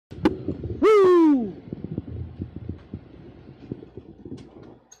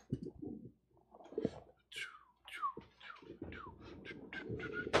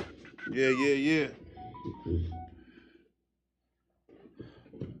Yeah.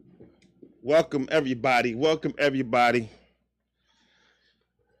 Welcome everybody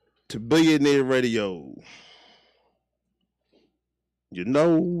to Billionaire Radio. You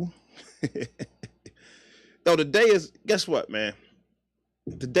know, no, today is, guess what, man?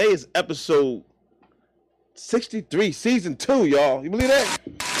 Today is episode 63, season 2, y'all. You believe that?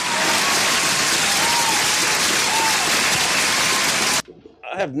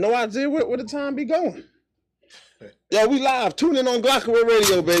 I have no idea where the time be going. Yo, we live. Tune in on Glockaway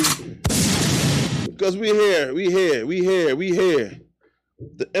Radio, baby. Because we here.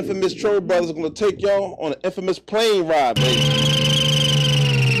 The infamous Troll Brothers are going to take y'all on an infamous plane ride, baby.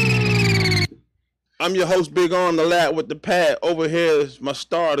 I'm your host, Big On the Lad with the pad. Over here is my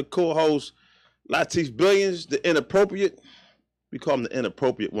star, the co-host, Latif Billions, the inappropriate. We call him the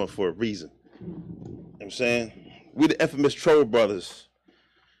inappropriate one for a reason. You know what I'm saying? We the infamous Troll Brothers.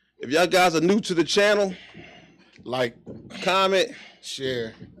 If y'all guys are new to the channel, like, comment,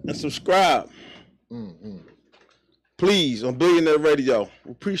 share, and subscribe. Please, on Billionaire Radio.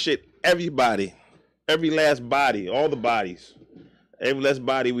 We appreciate everybody, every last body, all the bodies, every last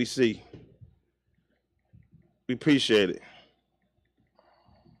body we see. We appreciate it.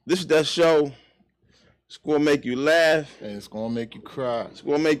 This is that show. It's going to make you laugh. and it's gonna make you cry. It's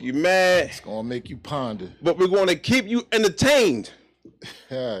going to make you mad. It's gonna make you ponder. But we're going to keep you entertained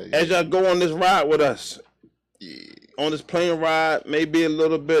as y'all go on this ride with us. Yeah. On this plane ride, maybe a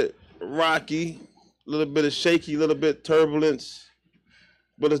little bit rocky, a little bit of shaky, a little bit turbulence,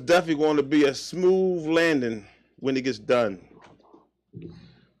 but it's definitely going to be a smooth landing when it gets done.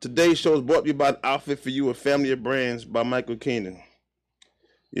 Today's show is brought to you by Outfit for You, a family of brands by Michael Keenan.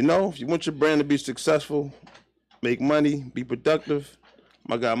 You know, if you want your brand to be successful, make money, be productive,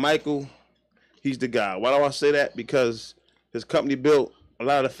 my guy Michael, he's the guy. Why do I say that? Because his company built a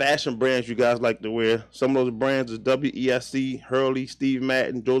lot of the fashion brands you guys like to wear. Some of those brands is WESC, Hurley, Steve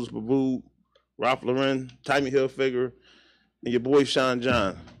Madden, Joseph Abboud, Ralph Lauren, Tommy Hilfiger, and your boy Sean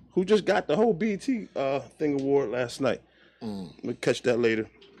John, who just got the whole BT thing award last night. We'll catch that later.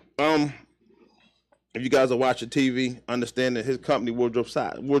 If you guys are watching TV, understand that his company, Wardrobe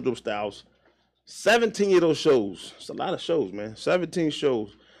Styles, 17 of those shows. It's a lot of shows, man. 17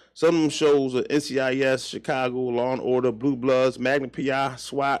 shows. Some of them shows are NCIS, Chicago, Law and Order, Blue Bloods, Magnum PI,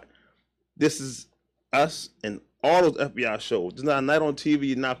 SWAT. This is us and all those FBI shows. There's not a night on TV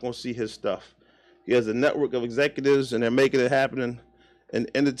you're not going to see his stuff. He has a network of executives, and they're making it happen in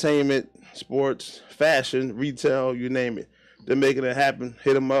entertainment, sports, fashion, retail, you name it. They're making it happen.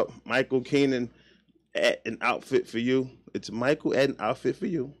 Hit him up, Michael Keenan at An Outfit for You. It's Michael at An Outfit for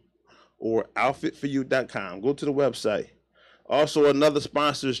You or outfitforyou.com. Go to the website. Also, another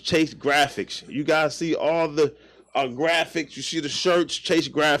sponsor is Chase Graphics. You guys see all the graphics. You see the shirts, Chase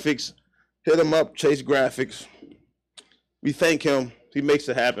Graphics. Hit him up, Chase Graphics. We thank him. He makes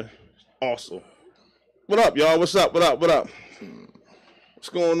it happen. Awesome. What up, y'all? What's up? What up? What's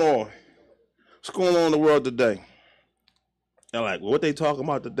going on? What's going on in the world today? They're like, well, what they talking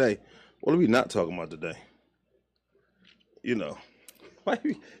about today? What are we not talking about today? You know. Why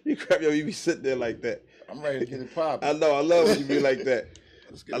you crap, yo, you be sitting there like that? I'm ready to get it popping. I know, I love when you be like that.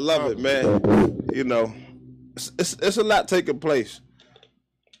 I love it, man. You know, it's a lot taking place.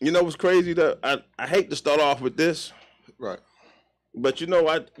 You know what's crazy? That I hate to start off with this. Right. But you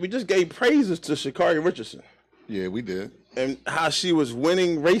know, we just gave praises to Sha'Carri Richardson. Yeah, we did. And how she was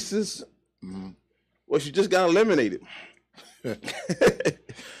winning races. Well, she just got eliminated.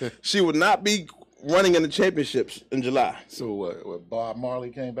 She would not be running in the championships in July. So what Bob Marley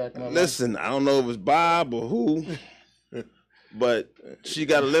came back in? Listen, I don't know if it was Bob or who, but she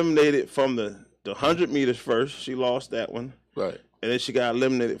got eliminated from the 100 meters first. She lost that one. Right. And then she got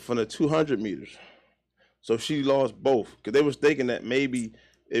eliminated from the 200 meters. So she lost both. Because they was thinking that maybe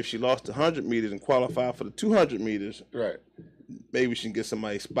if she lost the 100 meters and qualified for the 200 meters, right, maybe she can get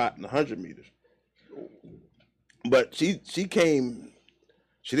somebody's spot in the 100 meters. But she came,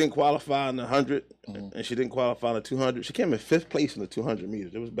 she didn't qualify in the 100, and she didn't qualify in the 200. She came in 5th place in the 200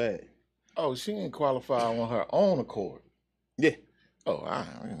 meters. It was bad. Oh, she didn't qualify on her own accord. Yeah. Oh, I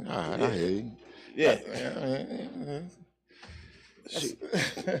hear you. Yeah.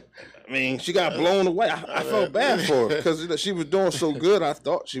 She got blown away. I felt bad for her because she was doing so good. I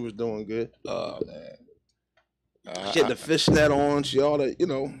thought she was doing good. Oh, man. She had the fishnet on. She all that, you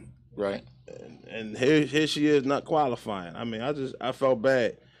know. Right. And here she is not qualifying. I mean, I felt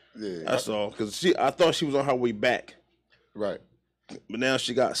bad. Yeah. That's all. Because I thought she was on her way back. Right. But now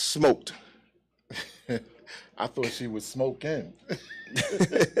she got smoked. I thought she was smoking.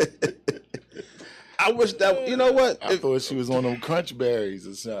 I wish that, you know what? I thought she was on them crunch berries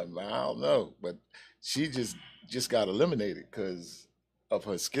or something. I don't know, but she just got eliminated because of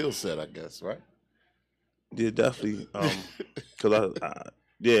her skill set, I guess, right? Yeah, definitely. Because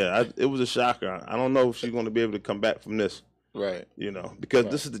it was a shocker. I don't know if she's going to be able to come back from this. Right. You know, because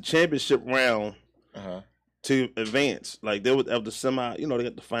this is the championship round to advance. Like, there was of the semi, you know, they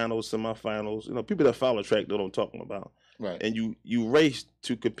got the finals, semifinals. You know, people that follow track know what I'm talking about. Right. And you race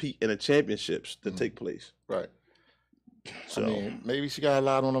to compete in the championships that take place. Right. So, I mean, maybe she got a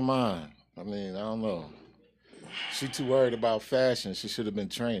lot on her mind. I mean, I don't know. She too worried about fashion. She should have been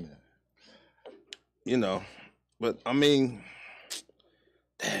training. You know, but I mean,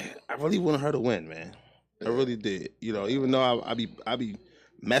 I really wanted her to win, man. I really did. You know, even though I be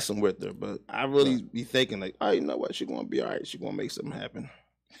messing with her, but I really be thinking like, oh, you know what? She's gonna be all right. She's gonna make something happen.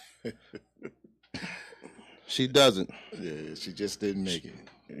 She doesn't. Yeah, she just didn't make it.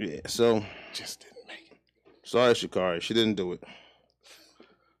 Yeah, so Just didn't make it. sorry, Sha'Carri. She didn't do it.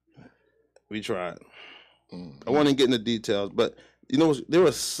 We tried. I want to get into details, but you know, there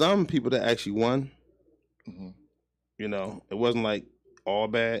were some people that actually won. You know, it wasn't like all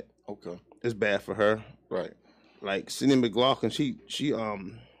bad. Okay. It's bad for her. Right. Like Cindy McLaughlin, she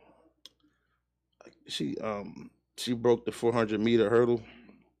broke the 400-meter hurdle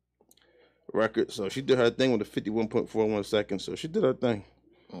record. So she did her thing with a 51.41 seconds. So she did her thing.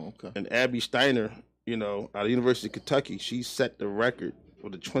 Oh, okay. And Abby Steiner, you know, out of the University of Kentucky, she set the record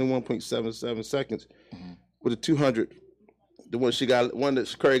with a 21.77 seconds with a 200. The one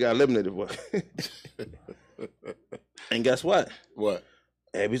that Curry got eliminated with. And guess what? What?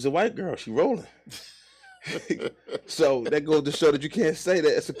 Abby's a white girl. She rolling. So that goes to show that you can't say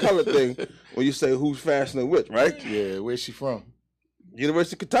that it's a color thing when you say who's faster than which, right? Yeah, where's she from?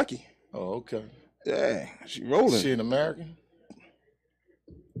 University of Kentucky. Oh, okay. Yeah, she rolling. Is she an American?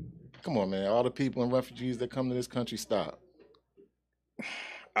 Come on, man. All the people and refugees that come to this country, stop.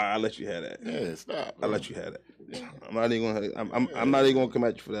 I'll let you have that. Yeah, stop. I'll let you have that. I'm not even gonna come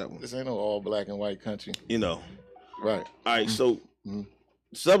at you for that one. This ain't no all black and white country. You know. Right. All right, so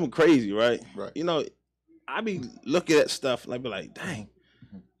something crazy, right? Right. You know, I be looking at stuff and I be like, dang,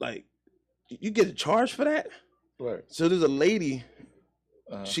 like you get a charge for that? Right. So there's a lady,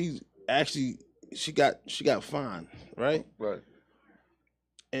 she got fined, right? Right.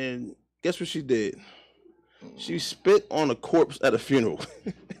 And guess what she did? She spit on a corpse at a funeral.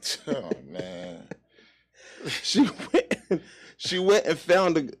 Oh man. She went and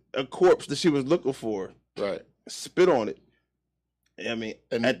found a corpse that she was looking for. Right. Spit on it. I mean,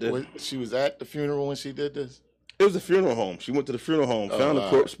 and she was at the funeral when she did this? It was a funeral home. She went to the funeral home, found the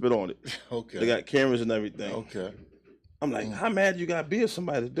corpse, spit on it. Okay. They got cameras and everything. Okay. I'm like, how mad you gotta be if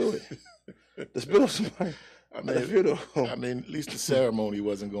somebody to do it? To spit on somebody at the funeral home. I mean, at least the ceremony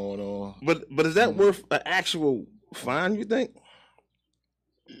wasn't going on. But is that worth an actual fine, you think?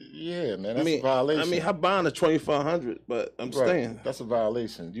 Yeah, man, that's a violation. I mean, her bond is $2,500, but I'm saying that's a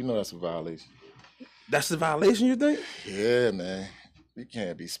violation. You know that's a violation. That's the violation, you think? Yeah, man. You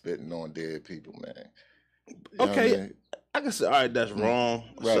can't be spitting on dead people, man. You okay, I can say, all right, that's wrong.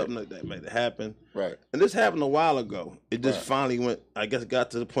 Or something like that might have happened. Right. And this happened a while ago. It just finally went, I guess,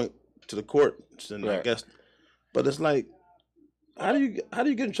 got to the point to the court. And I guess, but it's like, how do you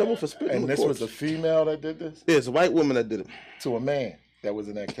get in trouble for spitting on the corpse? And this was a female that did this? Yeah, it's a white woman that did it. To a man that was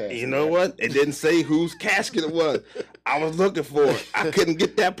in that casket. You know what? It didn't say whose casket it was. I was looking for it. I couldn't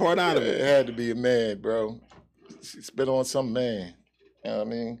get that part out of it. It had to be a man, bro. She spit on some man. You know what I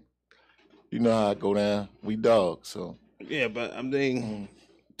mean? You know how I go down. We dogs, so. Yeah, but I mean,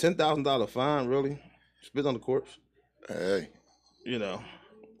 $10,000 fine, really? Spit on the corpse? Hey. You know.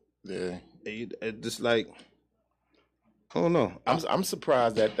 Yeah. It just like, I don't know. I'm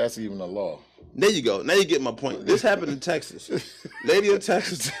surprised that that's even a law. There you go. Now you get my point. This happened in Texas. Lady of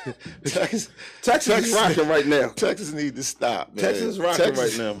Texas. Texas is rocking right now. Texas needs to stop, man. Texas is rocking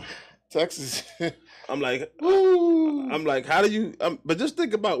right now. Texas. I'm like, how do you? But just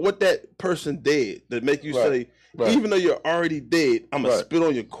think about what that person did that make you say, even though you're already dead, I'm gonna spit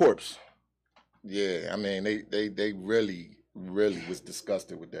on your corpse. Yeah, I mean, they really was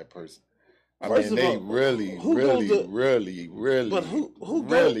disgusted with that person. I mean, they really had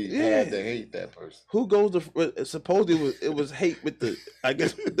to hate that person. Who goes to? Supposedly it was hate with the, I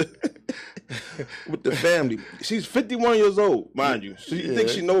guess, with the family. She's 51 years old, mind you. So you think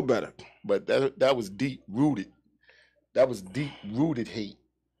she know better? But that was deep rooted. That was deep rooted hate.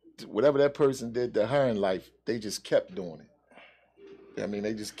 Whatever that person did to her in life, they just kept doing it. I mean,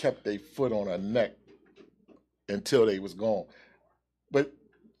 they just kept their foot on her neck until they was gone. But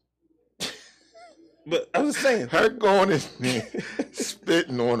I was saying, her going in there,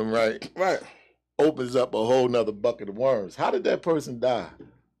 spitting on them, right? opens up a whole nother bucket of worms. How did that person die?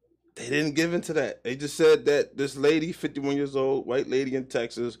 They didn't give into that. They just said that this lady, 51 years old, white lady in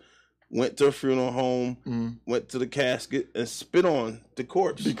Texas, went to a funeral home, went to the casket, and spit on the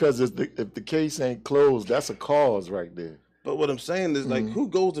corpse. Because if the case ain't closed, that's a cause right there. But what I'm saying is, like, who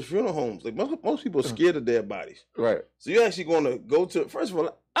goes to funeral homes? Like, most people are scared of dead bodies. Right. So you're actually going to go to, first of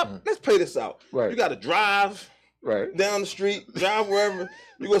all, let's play this out. Right. You got to drive down the street, drive wherever.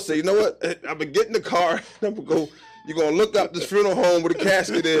 You're going to say, you know what? I'm going to get in the car. I'm going to go. You're going to look up this funeral home where the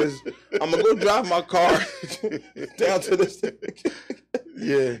casket is. I'm going to go drive my car down to this.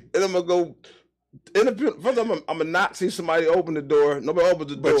 Yeah. And I'm going to go. First, I'm going to not see somebody open the door. Nobody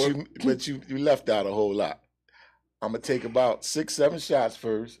opens the door. But you left out a whole lot. I'm going to take about 6-7 shots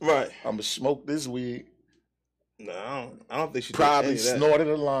first. Right. I'm going to smoke this weed. No, I don't think she probably did any of that. Snorted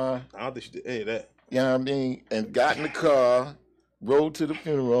a line. I don't think she did any of that. You know what I mean? And got in the car, rode to the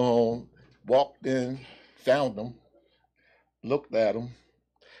funeral home, walked in, found them, looked at them.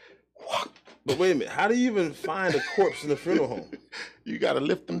 But wait a minute, how do you even find a corpse in the funeral home? You got to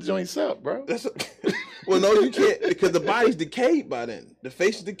lift them joints up, bro. Well, no, you can't, because the body's decayed by then. The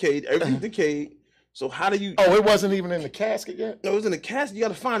face is decayed, everything's decayed. So how do you... Oh, it wasn't even in the casket yet? No, it was in the casket. You got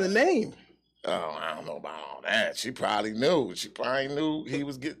to find a name. Oh, I don't know about all that. She probably knew. She probably knew he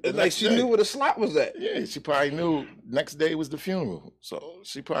was getting... It's like she knew where the slot was at. Yeah, she probably knew next day was the funeral. So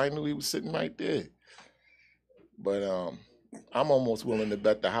she probably knew he was sitting right there. But I'm almost willing to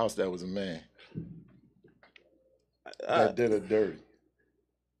bet the house that was a man. That did her dirty.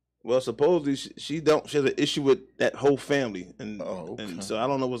 Well, supposedly she has an issue with that whole family, and so I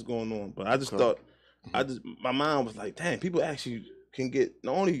don't know what's going on. But I just thought, my mind was like, dang, people actually can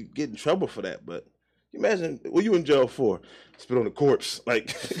not only get in trouble for that, but you imagine what you in jail for? Spit on the corpse,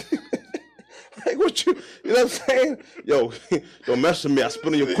 like, like what you know what I'm saying? Yo, don't mess with me. I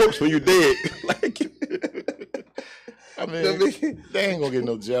spit on your corpse when you dead. Like, I mean, they ain't gonna get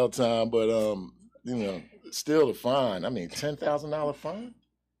no jail time, but you know, still a fine. I mean, $10,000 fine.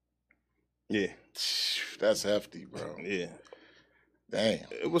 Yeah, that's hefty, bro. Yeah, damn.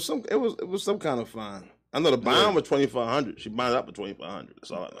 It was some kind of fine. I know the bond was $2,500. She bonded up for $2,500.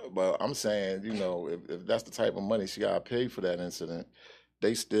 That's all I know. But I'm saying, you know, if that's the type of money she got to pay for that incident,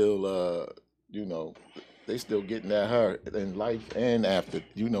 they still, you know, they still getting at her in life and after,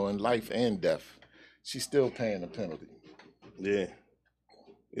 you know, in life and death. She's still paying the penalty. Yeah.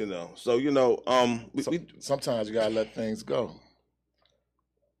 You know, so, you know, sometimes you got to let things go.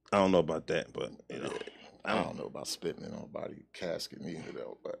 I don't know about that, but, you know. I don't know about spitting in nobody's casket neither,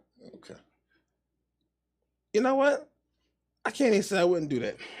 though, but okay. You know what? I can't even say I wouldn't do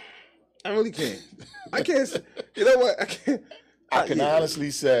that. I really can't. I can't. You know what? I can't. I can honestly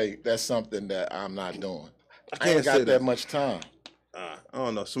say that's something that I'm not doing. I ain't got that much time. I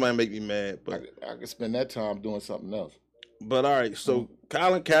don't know. Somebody make me mad, but I can spend that time doing something else. But all right, so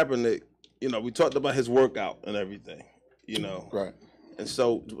Colin Kaepernick, you know, we talked about his workout and everything, you know. Right. And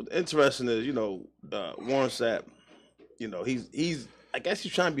so what's interesting is, you know, Warren Sapp, you know, he's I guess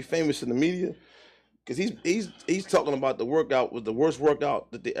he's trying to be famous in the media. Because he's talking about the workout was the worst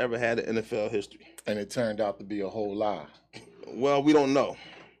workout that they ever had in NFL history. And it turned out to be a whole lie. Well, we don't know.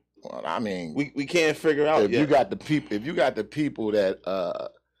 Well, I mean, we can't figure out if you got the people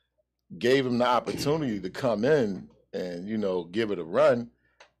that gave him the opportunity to come in and, you know, give it a run,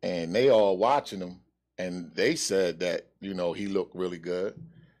 and they all watching him, and they said that, you know, he looked really good.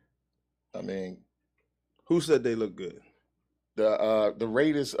 I mean, who said they look good? The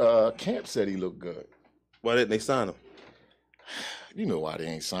Raiders camp said he looked good. Why didn't they sign him? You know why they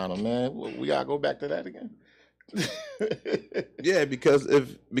ain't sign him, man. We gotta go back to that again. Yeah, because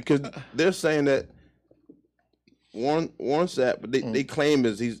they're saying that Warren Sapp, but they claim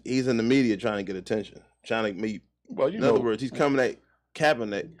is he's in the media trying to get attention, trying to meet. Well, in other words, he's coming at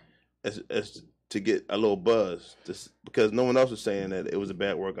Kaepernick as to get a little buzz, because no one else is saying that it was a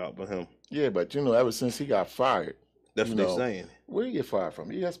bad workout for him. Yeah, but you know, ever since he got fired. That's what they're saying. Where you get fired from?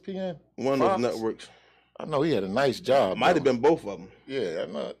 ESPN? One of those networks. I know he had a nice job. Might have been both of them. Yeah,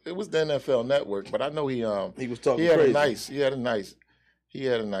 I know. It was the NFL Network, but I know he was talking crazy. He had a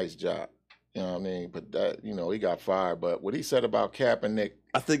nice job. You know what I mean? But that, you know, he got fired. But what he said about Kaepernick,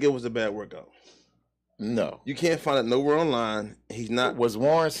 I think it was a bad workout. No, you can't find it nowhere online. He's not. Was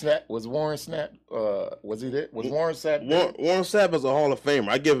Warren Sapp? Was he there? Was Warren Sapp? Warren Sapp is a Hall of Famer.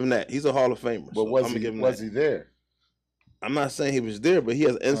 I give him that. He's a Hall of Famer. But was he there? I'm not saying he was there, but he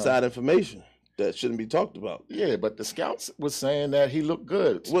has inside information that shouldn't be talked about. Yeah, but the scouts was saying that he looked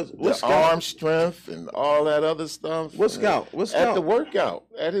good. What scout? Arm strength and all that other stuff. What scout? At the workout.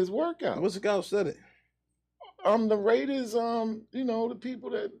 At his workout. What scout said it? The Raiders, the people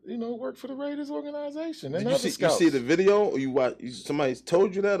that work for the Raiders organization and Did other you scouts. see the video, or you watch? Somebody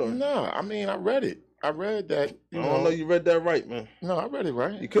told you that, or No? I mean, I read it. I read that. I don't know. You read that right, man. No, I read it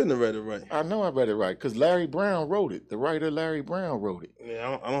right. You couldn't have read it right. I know I read it right because Larry Brown wrote it. The writer Larry Brown wrote it.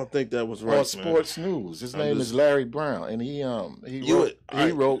 Yeah, I don't think that was right. On Sports News. His name is Larry Brown, and he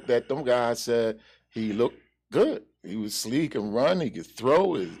wrote that them guys said he looked good. He was sleek and run. He could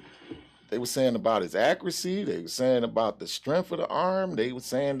throw. They were saying about his accuracy. They were saying about the strength of the arm. They were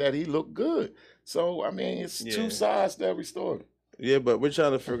saying that he looked good. So I mean, it's two sides to every story. Yeah, but we're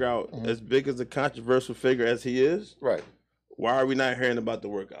trying to figure out, as big as a controversial figure as he is, right? Why are we not hearing about the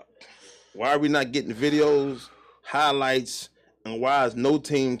workout? Why are we not getting videos, highlights, and why is no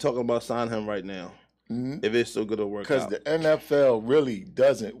team talking about signing him right now? If it's so good a workout? Because the NFL really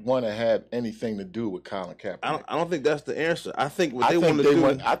doesn't want to have anything to do with Colin Kaepernick. I don't think that's the answer. I think what they want to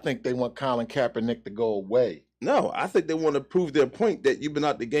do. I think they want Colin Kaepernick to go away. No, I think they want to prove their point that you've been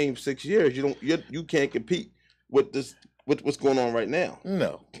out the game 6 years. You can't compete with this. With what's going on right now?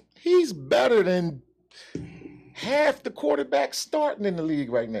 No, he's better than half the quarterbacks starting in the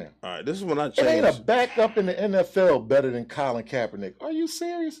league right now. All right, this is when I changed. It ain't a backup in the NFL better than Colin Kaepernick. Are you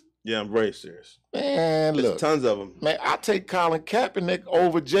serious? Yeah, I'm very serious. Man, there's look, tons of them. Man, I take Colin Kaepernick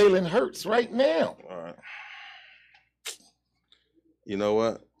over Jalen Hurts right now. All right. You know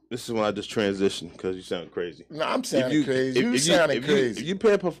what? This is when I just transition because you sound crazy. No, I'm sounding crazy. You sounding crazy. If you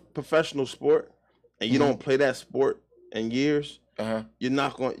play a professional sport and you don't play that sport in years, you're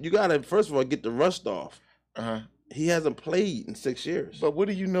not going. You gotta first of all get the rust off. He hasn't played in 6 years. But what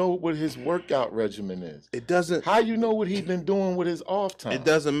do you know what his workout regimen is? It doesn't. How you know what he's been doing with his off time? It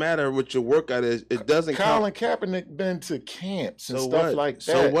doesn't matter what your workout is. It doesn't. Colin Kaepernick been to camps and stuff like that.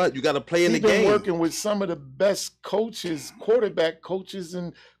 So what? You got to play in the game. He's been working with some of the best coaches, quarterback coaches,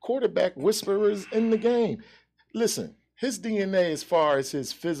 and quarterback whisperers in the game. Listen, his DNA as far as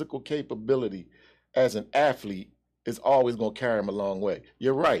his physical capability as an athlete is always going to carry him a long way.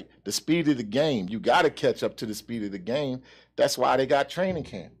 You're right. The speed of the game, you got to catch up to the speed of the game. That's why they got training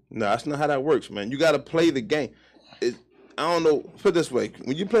camp. No, that's not how that works, man. You got to play the game. I don't know. Put it this way: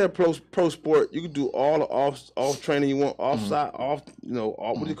 when you play a pro sport, you can do all the off training you want, offside, off.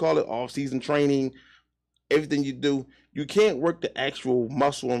 What do you call it? Off season training. Everything you do, you can't work the actual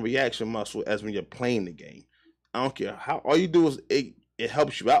muscle and reaction muscle as when you're playing the game. I don't care how. All you do is it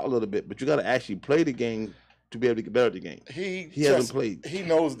helps you out a little bit, but you got to actually play the game to be able to get better at the game. He hasn't played. He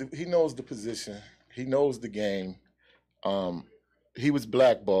knows the position. He knows the game. He was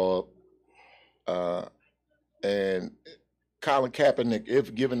blackballed, and Colin Kaepernick,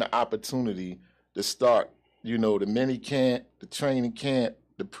 if given the opportunity to start, the mini camp, the training camp,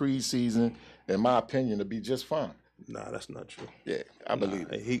 the preseason, in my opinion, to be just fine. Nah, that's not true. Yeah, I believe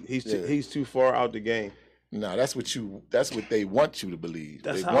it. He's too far out the game. No, that's what they want you to believe.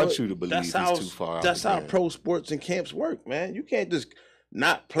 They want you to believe he's too far out. That's how pro sports and camps work, man. You can't just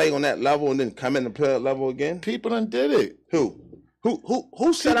not play on that level and then come in and play that level again. People done did it.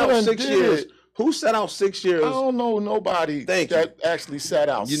 Who set out 6 years? Who set out 6 years? I don't know nobody that actually sat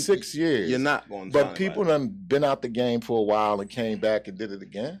out 6 years. You're not going to. But people done been out the game for a while and came back and did it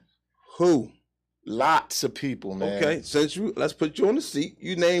again. Who? Lots of people, man. Okay, let's put you on the seat.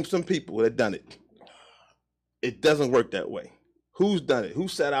 You name some people that done it. It doesn't work that way. Who's done it? Who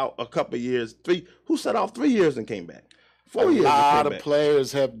sat out a couple of years? Who sat out 3 years and came back? 4 years. A lot of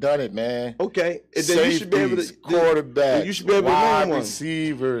players have done it, man. Okay, and then Safeties, you should be able to quarterbacks, you should be able to wide name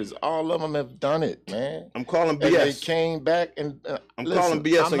receivers. All of them have done it, man. I'm calling BS. And they came back and calling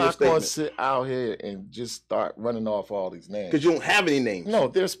BS. I'm not going to sit out here and just start running off all these names because you don't have any names. No,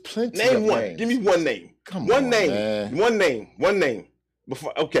 there's plenty. Name of one. Names. Give me one name. Come one on, name. Man. One name.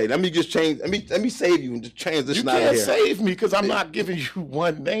 Let me just change. Let me save you and just transition out of here. You can't save me because I'm not giving you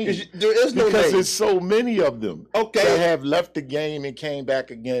one name. There is no name. Because there's so many of them that have left the game and came back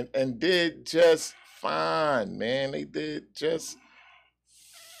again and did just fine, man. They did just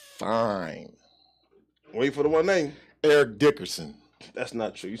fine. Wait for the one name. Eric Dickerson. That's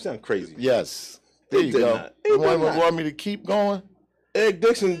not true. You sound crazy. Yes. There you go. You want me to keep going? Eric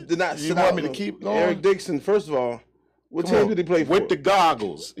Dixon did not sit out. You want me to keep going? Eric Dixon, first of all, what team did he play for? With the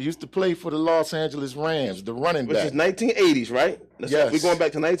goggles. He used to play for the Los Angeles Rams, the running back. Which is 1980s, right? Yes. We're going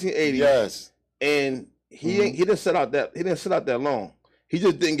back to 1980s. Yes. And he didn't sit out that long. He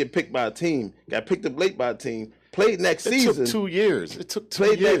just didn't get picked by a team. Got picked up late by a team. Played next season. It took 2 years.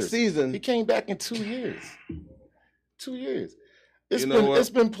 Played next season. He came back in 2 years. 2 years. It's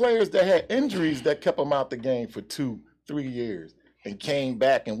been players that had injuries that kept them out the game for 2-3 years and came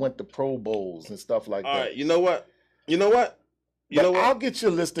back and went to Pro Bowls and stuff like that. All right, you know what? I'll get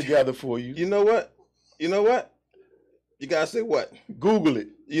your list together for you. You know what? You know what? You gotta say what? Google it.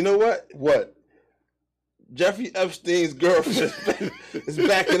 You know what? What? Jeffrey Epstein's girlfriend is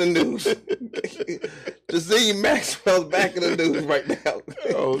back in the news. Ghislaine Maxwell's back in the news right now.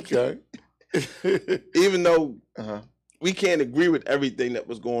 Okay. Even though we can't agree with everything that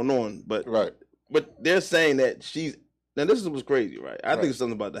was going on, but they're saying that she's. Now this is what's crazy, right? I think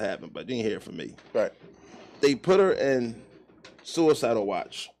something about to happen, but you didn't hear it from me. Right. They put her in suicidal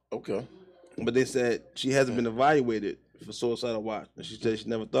watch. Okay. But they said she hasn't been evaluated for suicidal watch, and she said she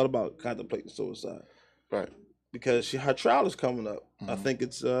never thought about contemplating suicide. Right. Because her trial is coming up. I think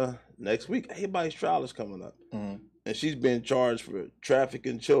it's next week. Everybody's trial is coming up. And she's being charged for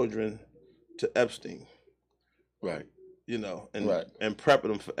trafficking children to Epstein. Right. You know, and prepping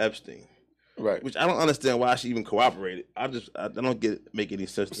them for Epstein. Right. Which I don't understand why she even cooperated. I don't make any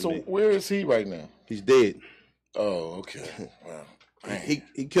sense to me. So where is he right now? He's dead. Oh, okay. Wow.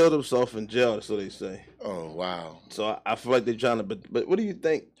 He killed himself in jail, so they say. Oh, wow. So I feel like they're trying to, but what do you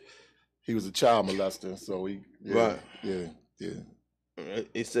think? He was a child molester, so he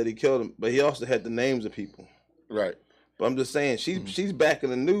He said he killed him, but he also had the names of people. Right. But I'm just saying she's back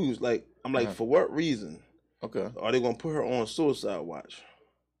in the news. Like I'm like, for what reason? Okay. Are they gonna put her on suicide watch?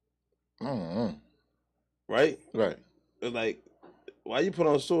 Right. Right. It's like, why you put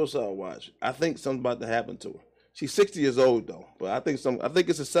on suicide watch? I think something's about to happen to her. She's 60 years old though, but I think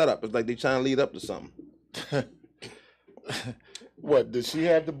it's a setup. It's like they trying to lead up to something. What, does she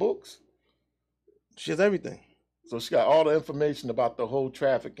have the books? She has everything. So she got all the information about the whole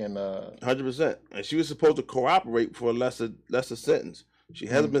trafficking. 100%. And she was supposed to cooperate for a lesser sentence. She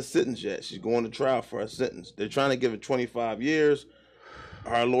hasn't been sentenced yet. She's going to trial for her sentence. They're trying to give her 25 years.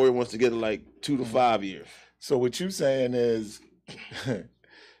 Our lawyer wants to get her like 2 to 5 years. So what you saying is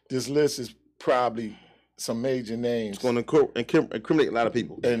this list is probably some major names. It's going to incriminate a lot of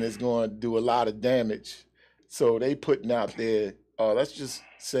people. And it's going to do a lot of damage. So they putting out there, let's just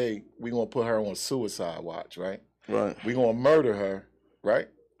say we're going to put her on suicide watch, right? Right. We're going to murder her, right?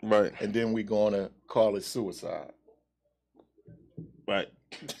 Right. And then we're going to call it suicide. Right.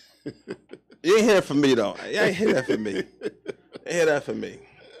 You ain't hear from me, though. You ain't hear that from me. Ain't hear that from me.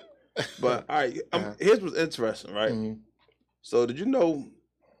 But, all right, here's what's interesting, right? So did you know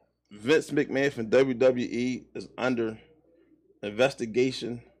Vince McMahon from WWE is under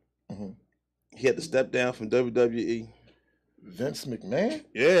investigation? He had to step down from WWE. Vince McMahon?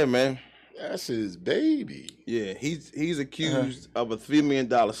 Yeah, man. That's his baby. Yeah, he's accused of a $3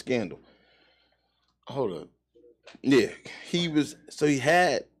 million scandal. Hold up. Yeah, he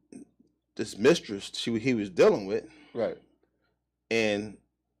had this mistress he was dealing with. Right. And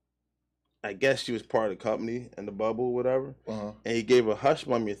I guess she was part of the company and the bubble or whatever. And he gave her hush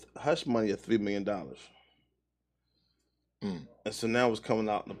money of $3 million. And so now it's coming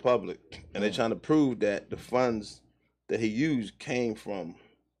out in the public. And they're trying to prove that the funds that he used came from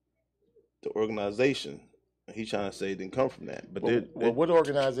the organization. And he's trying to say it didn't come from that. But what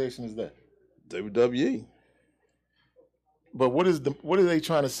organization is that? WWE. But what are they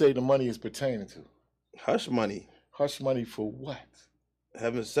trying to say the money is pertaining to? Hush money. Hush money for what?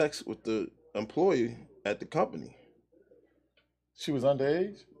 Having sex with the employee at the company. She was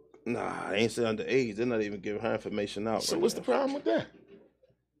underage? Nah, they ain't say underage. They're not even giving her information out. So what's the problem with that?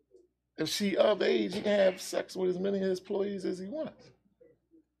 If she of age, he can have sex with as many of his employees as he wants.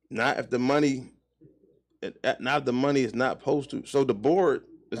 Not if the money is not supposed to. So the board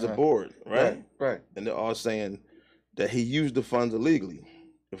is a board, right? Right. And they're all saying that he used the funds illegally.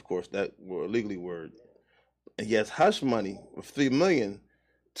 Of course, that were illegally word. And he has hush money of $3 million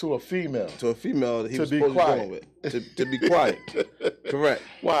to a female. To a female that he was supposed to be going with. To be quiet. Correct.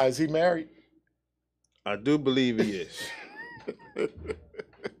 Why? Is he married? I do believe he is.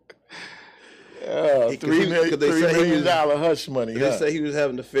 $3 million hush money. They say he was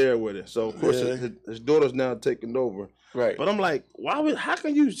having an affair with her. So of course his daughter's now taking over. Right. But I'm like, how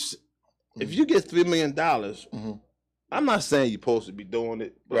can you? If you get $3 million, I'm not saying you're supposed to be doing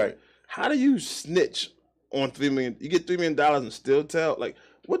it. But right. How do you snitch on $3 million? You get $3 million and still tell? Like,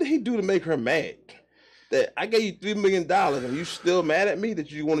 what did he do to make her mad? That I gave you $3 million and you still mad at me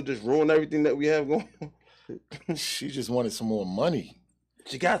that you want to just ruin everything that we have going on? She just wanted some more money.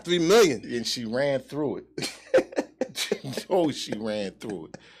 She got $3 million. And she ran through it. She ran through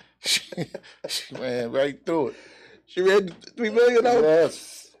it. She ran right through it. She ran $3 million over?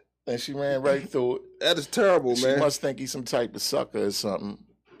 Yes. And she ran right through it. That is terrible, man. She must think he's some type of sucker or something.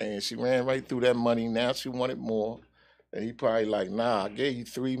 And she ran right through that money. Now she wanted more. And he probably like, nah, I gave you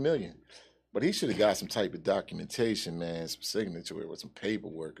 $3 million. But he should have got some type of documentation, man, some signature with some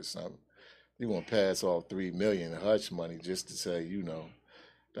paperwork or something. He want to pass off $3 million hush money just to say,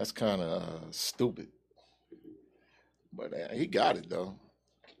 that's kind of stupid. But he got it though.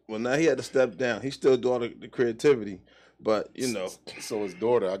 Well, now he had to step down. He still do all the creativity, but So his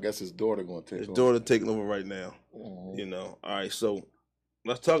daughter, I guess his daughter gonna take over. His daughter taking over right now. Mm-hmm. All right. So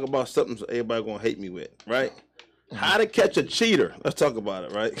let's talk about something so everybody gonna hate me with, right? Mm-hmm. How to catch a cheater. Let's talk about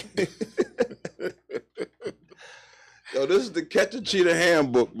it, right? Yo, this is the Catch a Cheater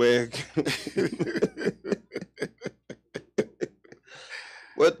handbook, man.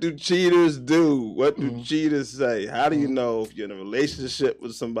 What do cheaters do? What do cheaters say? How do you know if you're in a relationship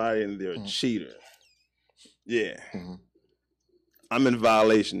with somebody and they're a cheater? Yeah. I'm in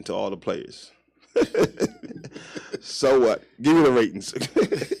violation to all the players. So what? Give me the ratings.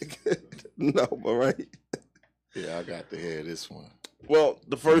 No, all right. Yeah, I got to hear this one. Well,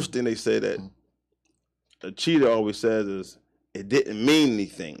 the first thing they say that a cheater always says is, it didn't mean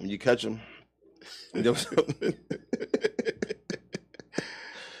anything. When you catch them, I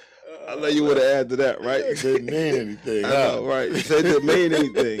know you would have added to that, right? It didn't mean anything. I know, right? It said it didn't mean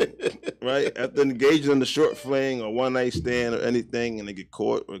anything, right? After engaging in the short fling or one night stand or anything, and they get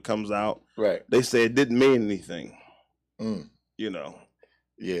caught or it comes out, right? They say it didn't mean anything. Yeah,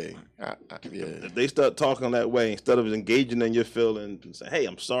 yeah. If they start talking that way, instead of engaging in your feelings and say, "Hey,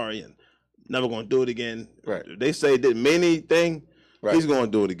 I'm sorry," and never going to do it again. Right. If they say it didn't mean anything, he's going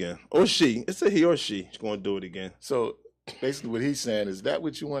to do it again. Or she. It's a he or she. She's going to do it again. So basically what he's saying is, that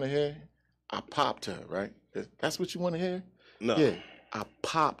what you want to hear? I popped her, right? That's what you want to hear? No. Yeah, I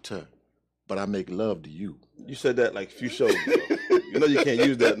popped her, but I make love to you. You said that like a few shows ago. You know you can't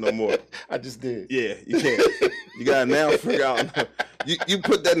use that no more. I just did. Yeah, you can't. You got to now figure out. You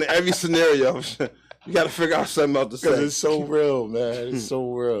put that in every scenario. You got to figure out something else to say. Because it's so real, man. It's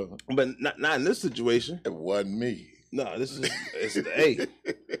so real. But not in this situation. It wasn't me. No, it's the A.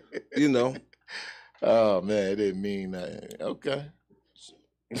 Oh, man, it didn't mean that. Okay.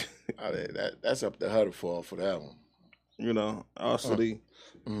 That's up to her to fall for that one. Also they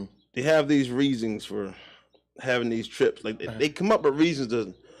have these reasons for having these trips. Like they come up with reasons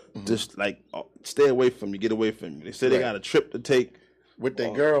to just like stay away from you, get away from you. They say they got a trip to take with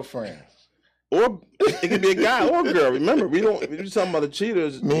their girlfriends. Or it could be a guy or a girl. Remember, we're talking about the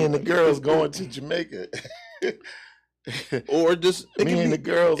cheaters. Me and the girls going to Jamaica. Or just me and the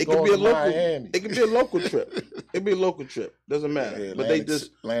girls going to Miami. It could be a local trip. It could be a local trip. Doesn't matter. Yeah, but they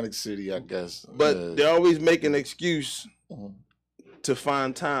just Atlantic City, I guess. But they're always making an excuse to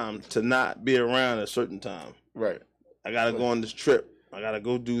find time to not be around at a certain time. Right. I gotta go on this trip. I gotta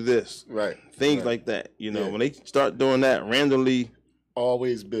go do this. Right. Things like that. When they start doing that randomly.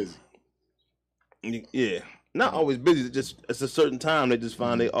 Always busy. Yeah. Not always busy. It's a certain time. They just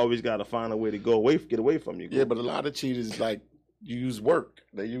find they always got to find a way to get away from you. Yeah, but a lot of cheaters use work.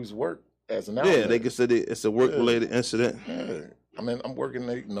 They use work as an outlet. Yeah, they can say it's a work related incident. Yeah. I mean, I'm working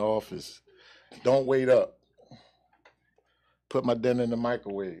late in the office. Don't wait up. Put my dinner in the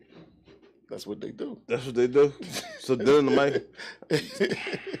microwave. That's what they do. That's what they do. So dinner in the microwave.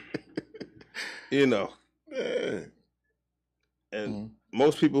 Yeah. And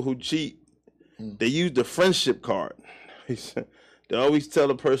most people who cheat, they use the friendship card. They always tell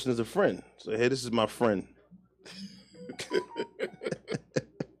the person is a friend. So, hey, this is my friend.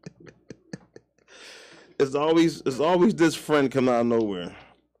 It's always this friend coming out of nowhere.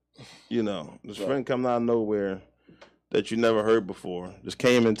 This friend coming out of nowhere that you never heard before. Just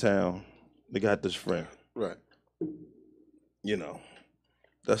came in town. They got this friend. Right.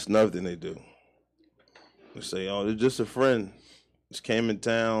 That's another thing they do. They say, oh, they're just a friend. Just came in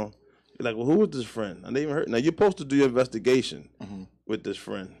town. You're like, well, who was this friend? I didn't even heard. Now, you're supposed to do your investigation with this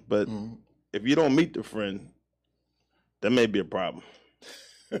friend. But if you don't meet the friend, that may be a problem.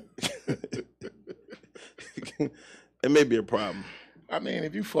 It may be a problem. I mean,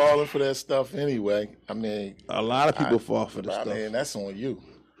 if you falling for that stuff anyway, I mean. A lot of people fall for this stuff. I mean, that's on you.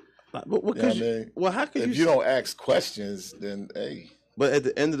 But how can if you don't ask questions, then, hey. But at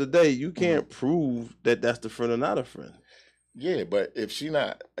the end of the day, you can't prove that that's the friend or not a friend. Yeah, but if she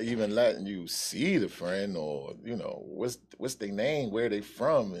not even letting you see the friend, or what's their name, where they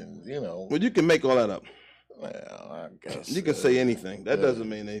from, and well, you can make all that up. Well, I guess you can say anything. That doesn't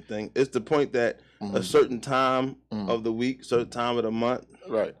mean anything. It's the point that a certain time of the week, certain time of the month,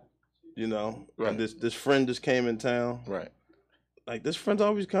 right? Right. And this friend just came in town, right? Like, this friend's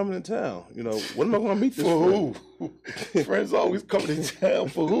always coming in town. When am I going to meet this for friend? Who? Friends always coming in town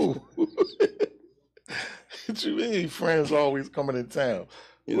for who? What you mean, friends always coming in town?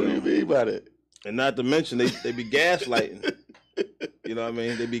 What do you mean by that? And not to mention, they be gaslighting. You know what I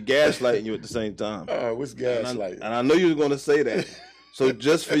mean? They be gaslighting you at the same time. What's gaslighting? And I know you were going to say that. So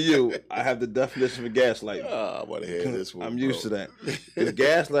just for you, I have the definition for gaslighting. I want to hear this one. I'm used to that. Because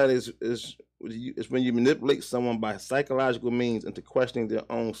gaslighting is It's when you manipulate someone by psychological means into questioning their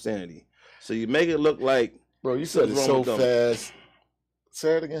own sanity. So you make it look like, bro, you said it so fast.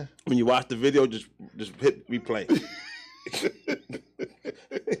 Say it again. When you watch the video, just hit replay.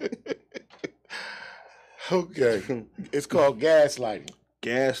 Okay. It's called gaslighting.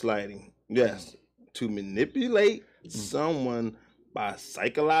 Gaslighting, yes. To manipulate someone by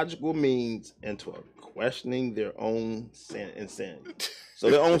psychological means into questioning their own insanity. So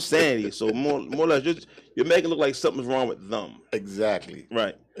their own sanity. So more or less, you're making it look like something's wrong with them. Exactly.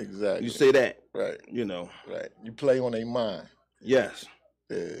 Right. Exactly. You say that. Right. You know. Right. You play on their mind. Yes.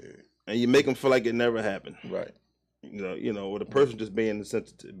 And you make them feel like it never happened. Right. You know, or the person just being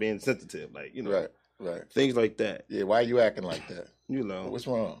sensitive, like, you know. Right. Right. Things like that. Yeah, why are you acting like that? You know. What's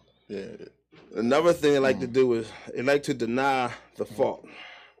wrong? Yeah. Another thing they like to do is they like to deny the fault.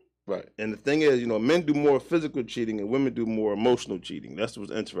 Right. And the thing is, you know, men do more physical cheating and women do more emotional cheating. That's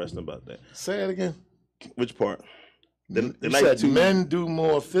what's interesting about that. Say it again. Which part? They like said men do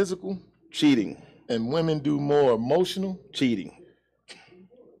more physical cheating and women do more emotional cheating.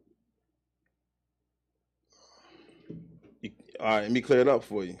 All right, let me clear it up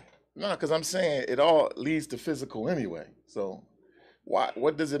for you. No, because I'm saying it all leads to physical anyway. So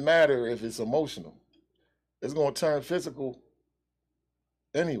what does it matter if it's emotional? It's going to turn physical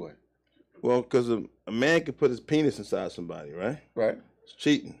anyway. Well, because a man can put his penis inside somebody, right? Right. It's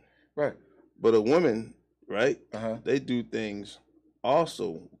cheating. Right. But a woman, right, Uh-huh. they do things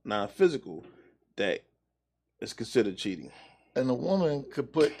also non-physical that is considered cheating. And a woman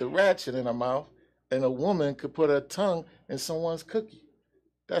could put the ratchet in her mouth, and a woman could put her tongue in someone's cookie.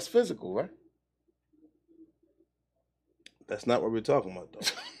 That's physical, right? That's not what we're talking about,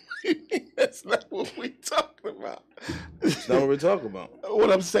 though. That's not what we're talking about. That's not what we're talking about. What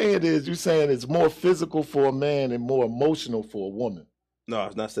I'm saying is, you're saying it's more physical for a man and more emotional for a woman. No,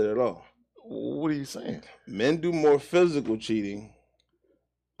 it's not said at all. What are you saying? Men do more physical cheating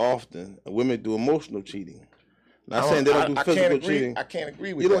often, and women do emotional cheating. Not saying they don't do physical cheating. I can't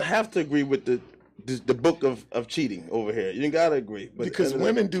agree with you that. You don't have to agree with the book of cheating over here. You ain't gotta agree. But because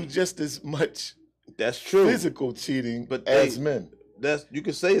women do just as much that's true physical cheating as men. You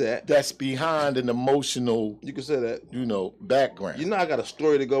can say that. That's behind an emotional. You can say that. Background. You know, I got a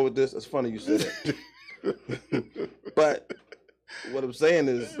story to go with this. It's funny you said that. But what I'm saying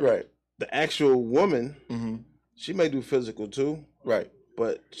is, right, the actual woman, she may do physical too, right,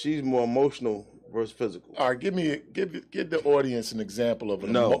 but she's more emotional versus physical. All right, give the audience an example of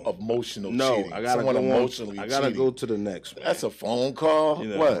emotional cheating. I gotta go. I gotta go to the next. Man. That's a phone call.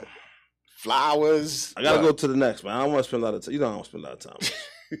 What? Flowers. I gotta go to the next, man. I don't want to spend a lot of time. You don't want to spend a lot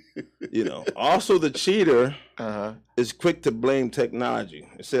of time. Also the cheater is quick to blame technology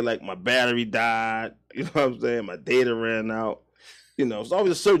and say like my battery died. You know what I'm saying? My data ran out. It's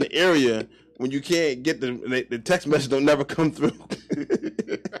always a certain area when you can't get the text message don't never come through.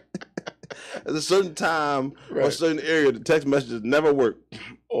 At a certain time or a certain area, the text messages never work.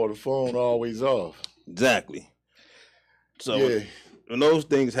 Or the phone always off. Exactly. So when those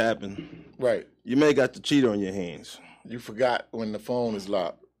things happen, right, you may got the cheater on your hands. You forgot when the phone is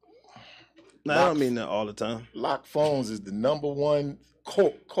locked. No, I don't mean that all the time. Locked phones is the number one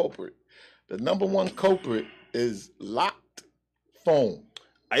culprit. The number one culprit is locked phone.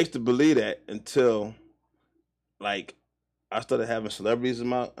 I used to believe that until, like, I started having celebrities in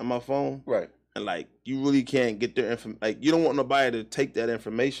my phone. Right. And, like, you really can't get their information. Like, you don't want nobody to take that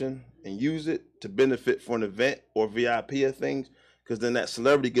information and use it to benefit for an event or VIP or things, because then that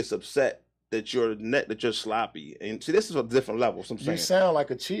celebrity gets upset that you're sloppy. And see, this is a different level. You sound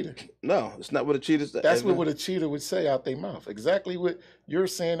like a cheater. No, it's not what a cheater says. That's what a cheater would say out their mouth. Exactly what you're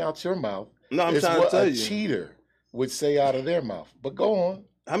saying out your mouth. No, I'm trying to tell you. A cheater would say out of their mouth. But go on.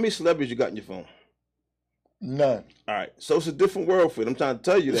 How many celebrities you got in your phone? None. All right. So it's a different world for it. I'm trying to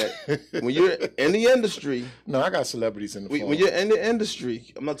tell you that. When you're in the industry. No, I got celebrities in the phone. When you're in the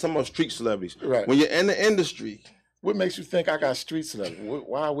industry, I'm not talking about street celebrities. Right. When you're in the industry. What makes you think I got street celebrities?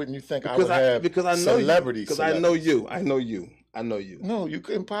 Why wouldn't you think I would have celebrities? Because I know you. I know you. I know you. No, you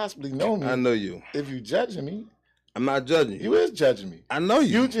couldn't possibly know me. I know you. If you judging me. I'm not judging you. You is judging me. I know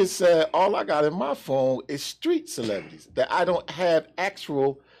you. You just said all I got in my phone is street celebrities. That I don't have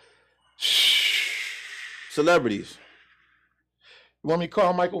actual celebrities. You want me to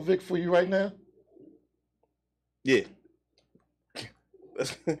call Michael Vick for you right now? Yeah.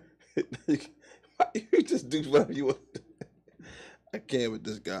 You just do whatever you want. I can't with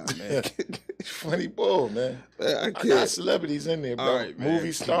this guy, man. Funny bull, man. I got celebrities in there, bro. All right,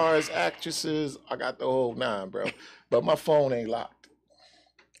 movie stars, actresses. I got the whole nine, bro. But my phone ain't locked.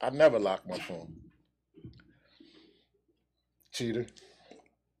 I never lock my phone. Cheater.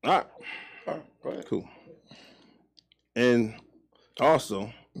 All right. Go ahead. Cool. And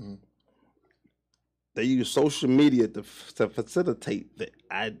also, they use social media to facilitate the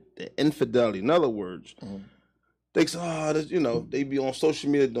infidelity. In other words, they say, oh, that's, they be on social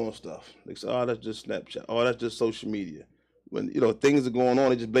media doing stuff. They say, oh, that's just Snapchat. Oh, that's just social media. When, things are going on,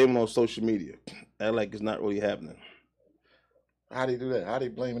 they just blame it on social media. Act like it's not really happening. How do they do that? How they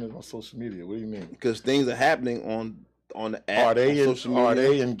blaming it on social media? What do you mean? Because things are happening on the app. Are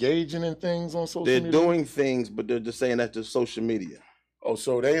they engaging in things on social media? They're doing things, but they're just saying that's just social media. Oh,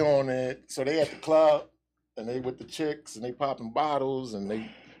 so they on it. So they at the club and they with the chicks and they popping bottles and they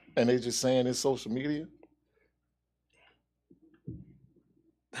just saying it's social media?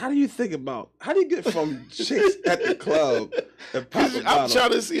 How do you get from chicks at the club and popping bottles? I'm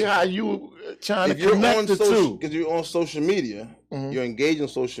trying to see how you trying to connect the two. Because you're on social media, you're engaged in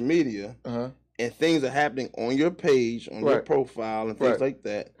social media, and things are happening on your page, on your profile, and things like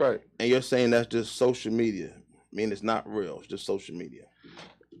that. Right. And you're saying that's just social media. I mean, it's not real. It's just social media.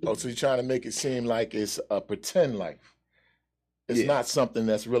 Oh, so you're trying to make it seem like it's a pretend life. It's not something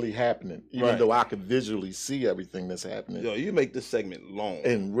that's really happening, even though I could visually see everything that's happening. Yo, you make this segment long.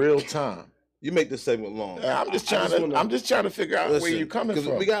 In real time. You make this segment long. I'm just trying to figure out where you're coming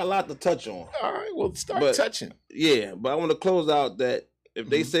from. We got a lot to touch on. All right, well, start touching. Yeah, but I want to close out that if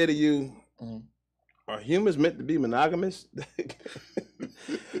they say to you, are humans meant to be monogamous?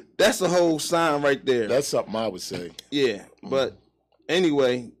 That's a whole sign right there. That's something I would say. Yeah, but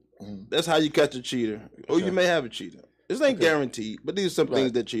anyway, that's how you catch a cheater. Or you may have a cheater. This ain't guaranteed, but these are some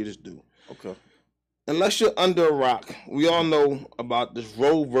things that cheaters do. Okay. Unless you're under a rock, we all know about this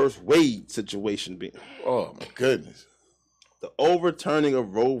Roe versus Wade situation being. Oh, my goodness. The overturning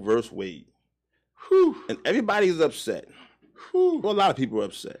of Roe versus Wade. Whew. And everybody's upset. Whew. Well, a lot of people are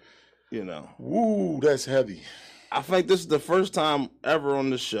upset, Woo, that's heavy. I think this is the first time ever on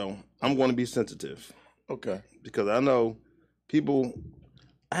this show I'm going to be sensitive. Okay. Because I know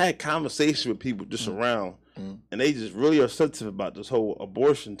I had conversations with people just around, and they just really are sensitive about this whole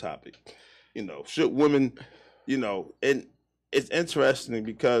abortion topic. Should women, and it's interesting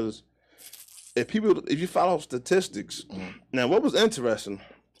because if you follow statistics, now what was interesting.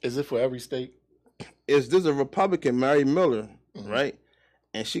 Is it for every state? There's a Republican, Mary Miller, right?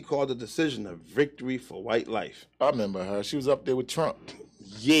 And she called the decision a victory for white life. I remember her. She was up there with Trump.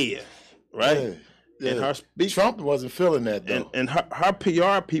 Yeah, right? Yeah. And her speech, Trump wasn't feeling that, though. And her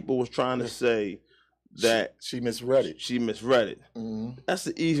PR people was trying to say that she misread it. She misread it. That's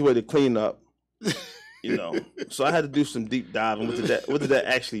the easy way to clean up, So I had to do some deep diving. What did that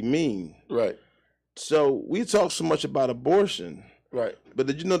actually mean? Right. So we talk so much about abortion. Right. But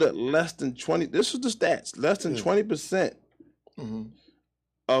did you know that less than 20, this is the stats, less than 20%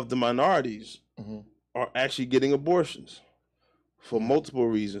 of the minorities are actually getting abortions for multiple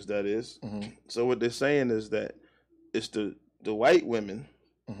reasons, that is. So what they're saying is that it's the white women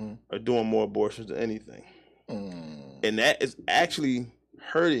are doing more abortions than anything. And that is actually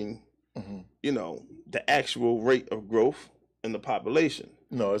hurting, the actual rate of growth in the population.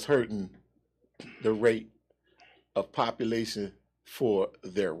 No, it's hurting the rate of population for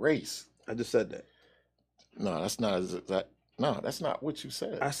their race. I just said that. No, that's not what you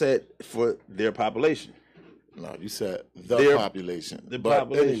said. I said for their population. No, you said the population. The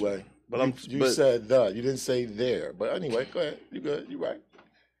population. Anyway, you said the. You didn't say there. But anyway, go ahead. You good. You right.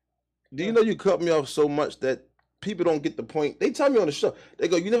 Do you know you cut me off so much that people don't get the point? They tell me on the show. They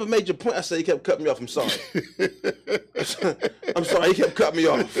go, "You never made your point." I said, "He kept cutting me off. I'm sorry. I'm sorry. He kept cutting me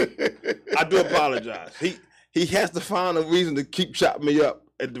off. I do apologize. He has to find a reason to keep chopping me up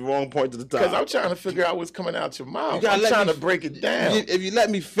at the wrong point of the time. Because I'm trying to figure out what's coming out your mouth. I'm trying to break it down. If you let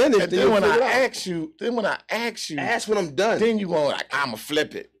me finish, and then when I ask you, ask when I'm done. Then you going like, I'ma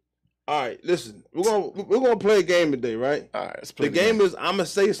flip it. All right, listen. We're gonna play a game today, right? All right, let's play the game. Is I'm gonna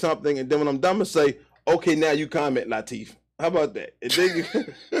say something, and then when I'm done, I'm gonna say, okay, now you comment, Latif. How about that? And then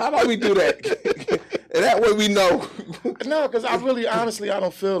how about we do that? And that way we know. No, because honestly, I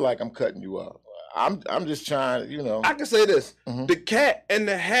don't feel like I'm cutting you off. I'm just trying, I can say this. The cat and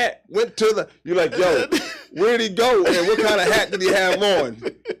the hat went to the. You're like, yo, where'd he go? And what kind of hat did he have on?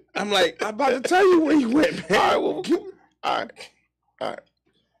 I'm like, I'm about to tell you where he went, man. All right.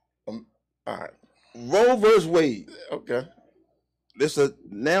 All right. Roe versus Wade. Okay.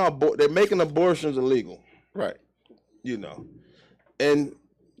 They're making abortions illegal. Right. And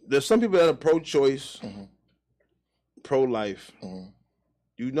there's some people that are pro-choice, pro-life.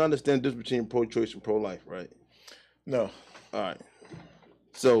 You understand the difference between pro-choice and pro-life, right? No. All right.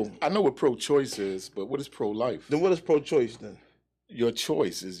 So I know what pro-choice is, but what is pro-life? Then what is pro-choice then? Your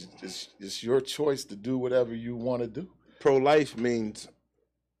choice is your choice to do whatever you want to do. Pro-life means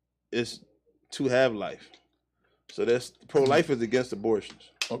it's to have life. So that's pro-life is against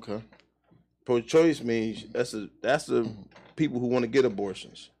abortions. Okay. Pro-choice means that's the people who want to get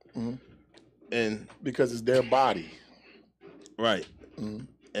abortions, and because it's their body, right.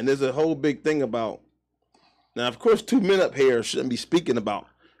 And there's a whole big thing about now. Of course, 2 men up here shouldn't be speaking about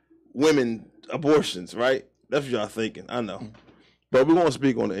women abortions, right? That's what y'all thinking. I know, but we won't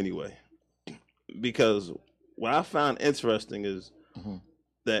speak on it anyway because what I found interesting is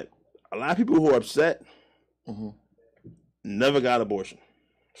that a lot of people who are upset never got abortion.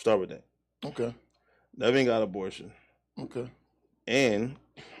 Start with that. Okay. Never got abortion. Okay. And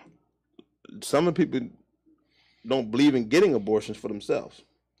some of the people don't believe in getting abortions for themselves.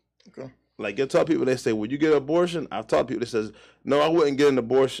 Okay. Like you tell people, they say, "Would you get an abortion?" I've taught people that says, "No, I wouldn't get an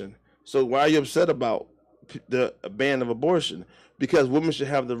abortion." So why are you upset about the ban of abortion? Because women should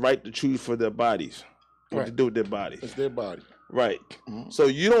have the right to choose for their bodies, what to do with their bodies. It's their body. Right. So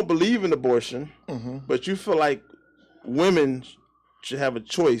you don't believe in abortion, but you feel like women should have a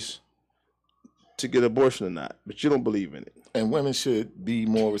choice to get abortion or not, but you don't believe in it. And women should be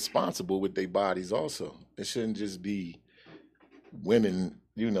more responsible with their bodies also. It shouldn't just be women,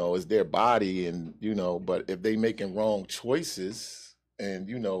 it's their body and, but if they making wrong choices and,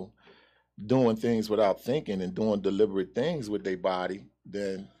 doing things without thinking and doing deliberate things with their body,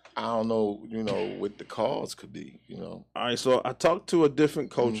 then I don't know, what the cause could be, All right, so I talked to different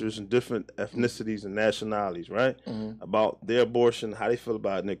cultures and different ethnicities and nationalities, right, about their abortion, how they feel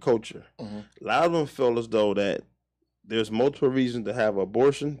about it in their culture. A lot of them feel as though that there's multiple reasons to have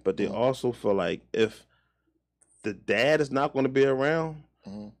abortion, but they also feel like if the dad is not going to be around,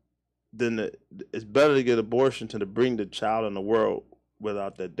 then it's better to get abortion to bring the child in the world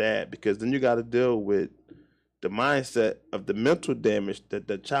without the dad, because then you got to deal with the mindset of the mental damage that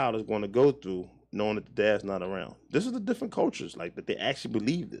the child is going to go through knowing that the dad's not around. This is the different cultures, like that they actually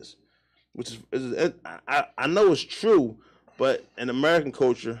believe this, which is I know it's true, but in American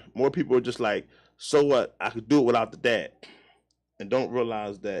culture, more people are just like, so what? I could do it without the dad, and don't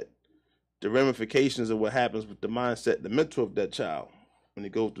realize that the ramifications of what happens with the mindset, the mental of that child when they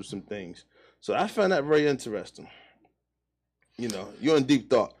go through some things. So I found that very interesting. You're in deep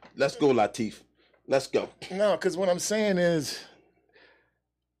thought. Let's go, Latif. Let's go. No, because what I'm saying is,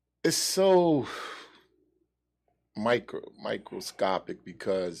 it's so microscopic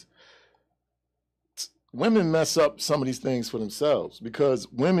because women mess up some of these things for themselves because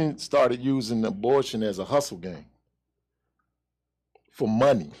women started using abortion as a hustle game for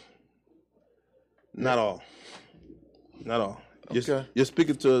money. Not all. Okay. You're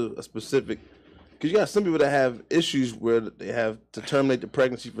speaking to a specific, because you got some people that have issues where they have to terminate the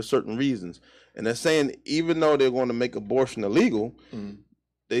pregnancy for certain reasons. And they're saying even though they're going to make abortion illegal,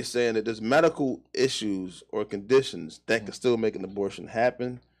 they're saying that there's medical issues or conditions that can still make an abortion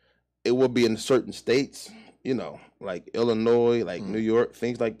happen. It will be in certain states, like Illinois, like New York,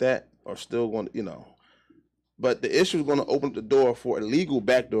 things like that are still going to, But the issue is going to open up the door for illegal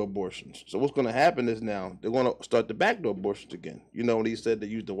backdoor abortions. So what's going to happen is now they're going to start the backdoor abortions again. When he said they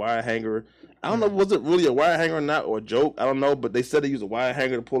used the wire hanger. I don't know, was it really a wire hanger or not, or a joke? I don't know, but they said they used a wire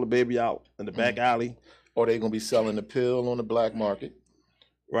hanger to pull the baby out in the back alley. Or they're going to be selling the pill on the black market.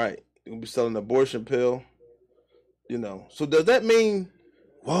 Right. They're going to be selling the abortion pill. So does that mean,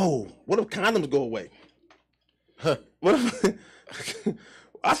 whoa, what if condoms go away? What if...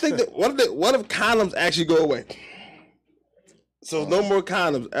 I think that what if condoms actually go away? So no more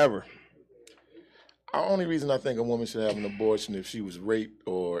condoms ever. The only reason I think a woman should have an abortion if she was raped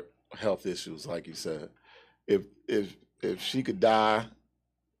or health issues, like you said. If she could die,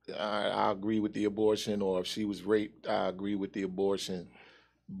 I agree with the abortion. Or if she was raped, I agree with the abortion.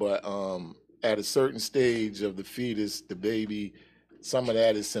 But at a certain stage of the fetus, the baby, some of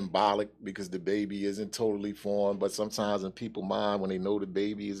that is symbolic because the baby isn't totally formed, but sometimes in people's mind, when they know the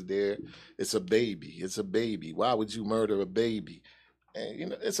baby is there, it's a baby. It's a baby. Why would you murder a baby?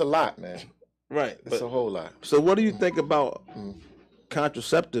 And, it's a lot, man. Right. It's a whole lot. So what do you think about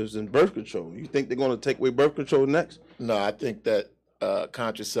contraceptives and birth control? You think they're going to take away birth control next? No, I think that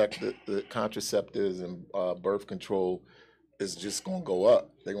contraceptives and birth control is just going to go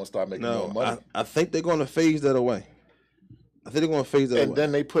up. They're going to start making more money. I think they're going to phase that away. And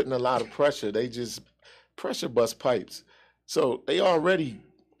then they put in a lot of pressure. They just pressure bust pipes. So they already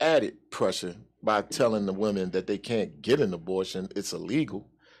added pressure by telling the women that they can't get an abortion. It's illegal.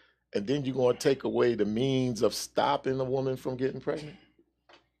 And then you're going to take away the means of stopping a woman from getting pregnant?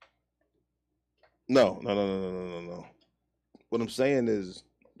 No. What I'm saying is,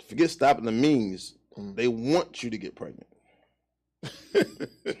 forget stopping the means. They want you to get pregnant.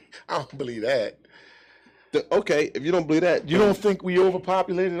 I don't believe that. Okay, if you don't believe that, you don't think we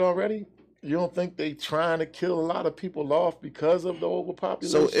overpopulated already? You don't think they trying to kill a lot of people off because of the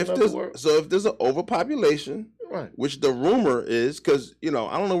overpopulation of the world? So if there's an overpopulation, right, which the rumor is, because I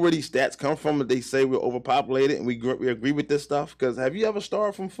don't know where these stats come from, but they say we're overpopulated, and we agree with this stuff. Because have you ever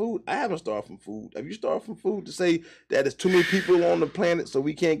starved from food? I haven't starved from food. Have you starved from food to say that there's too many people on the planet, so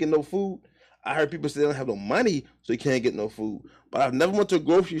we can't get no food? I heard people say they don't have no money, so you can't get no food. But I've never went to a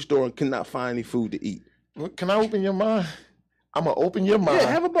grocery store and could not find any food to eat. Can I open your mind? I'm gonna open your mind. Yeah,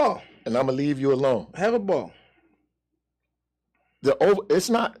 have a ball. And I'm gonna leave you alone. Have a ball. It's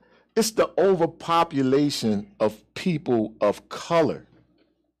the overpopulation of people of color.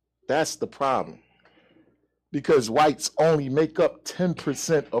 That's the problem. Because whites only make up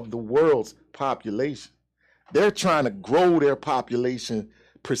 10% of the world's population. They're trying to grow their population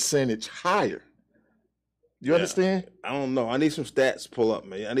percentage higher. You understand? I don't know. I need some stats pull up,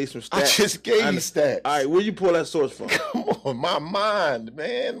 man. I need some stats. I just gave you stats. All right, where you pull that source from? Come on, my mind,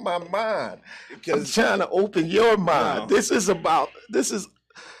 man, my mind. I'm trying to open your mind. No. This is.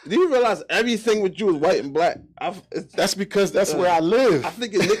 Do you realize everything with you is white and black? That's because that's where I live. I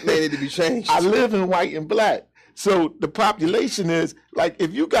think your nickname need to be changed. I live in white and black. So the population is like,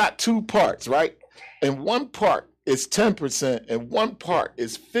 if you got two parts, right? And one part is 10% and one part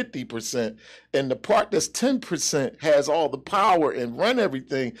is 50%. And the part that's 10% has all the power and run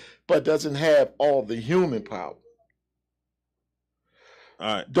everything, but doesn't have all the human power.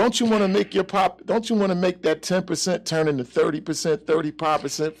 All right. Don't you want to make that 10% turn into 30%,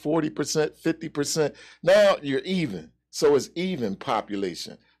 35%, 40%, 50%? Now you're even. So it's even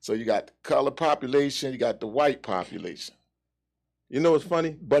population. So you got the color population, you got the white population. You know what's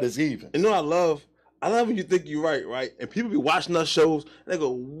funny? But it's even. You know what I love when you think you're right? And people be watching us shows, and they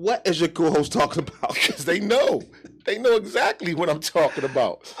go, what is your co-host talking about? Because they know. They know exactly what I'm talking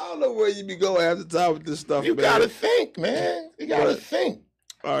about. I don't know where you be going half the time with this stuff, man. You got to think, man. You got to think.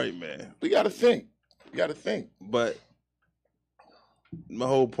 All right, man. We got to think. You got to think. But my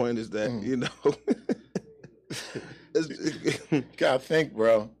whole point is that, gotta think,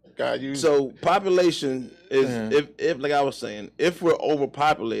 bro. Gotta use. So population is if like I was saying, if we're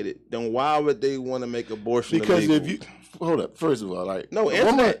overpopulated, then why would they want to make abortion because illegal? If you hold up, first of all, like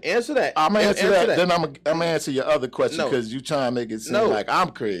answer that. I'm gonna answer that. Then I'm gonna answer your other question because you trying to make it seem like I'm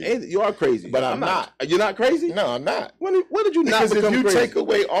crazy. You are crazy, but I'm not. You're not crazy? No, I'm not. When did you not become crazy? Because if you take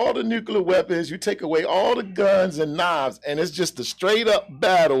away all the nuclear weapons, you take away all the guns and knives, and it's just a straight up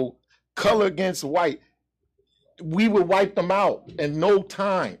battle, color against white, we would wipe them out in no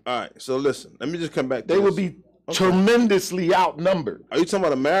time. All right, so listen, let me just come back to They would be tremendously outnumbered. Are you talking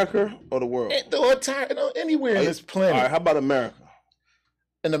about America or the world? Anywhere in this planet. All right, how about America?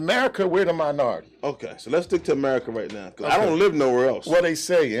 In America, we're the minority. Okay, so let's stick to America right now. Because I don't live nowhere else. Well, they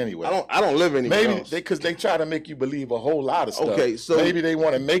say anyway. I don't live anywhere else. Maybe because they try to make you believe a whole lot of stuff. Okay, so maybe they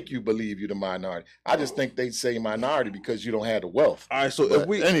want to make you believe you're the minority. I just think they say minority because you don't have the wealth. All right, so I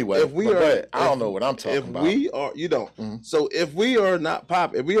don't know what I'm talking about. If we are, you don't. Mm-hmm. So if we are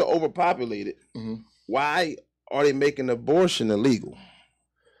if we are overpopulated, why are they making abortion illegal?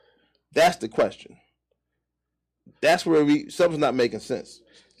 That's the question. That's where something's not making sense.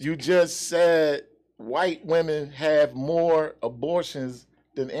 You just said white women have more abortions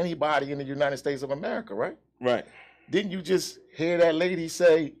than anybody in the United States of America, right? Right. Didn't you just hear that lady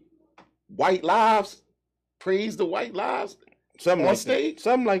say, white lives, praise the white lives something on like stage? That.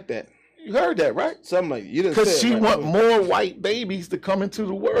 Something like that. You heard that, right? Something like that. You didn't say it. Because she want more white babies to come into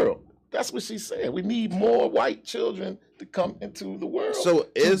the world. That's what she said. We need more white children to come into the world to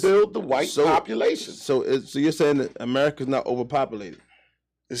build the white population. So you're saying that America's not overpopulated?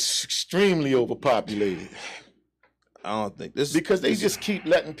 It's extremely overpopulated. I don't think this because they just keep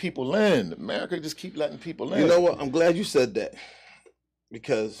letting people in. America just keep letting people in. You know what? I'm glad you said that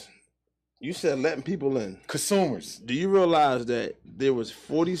because you said letting people in. Consumers. Do you realize that there was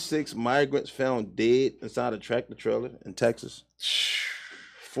 46 migrants found dead inside a tractor trailer in Texas?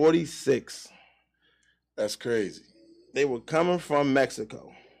 46. That's crazy. They were coming from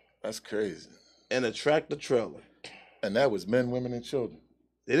Mexico. That's crazy. In a tractor trailer. And that was men, women, and children.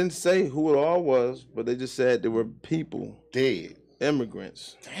 They didn't say who it all was, but they just said there were people, dead,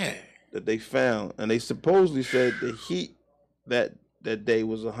 immigrants, dang, that they found. And they supposedly said the heat that day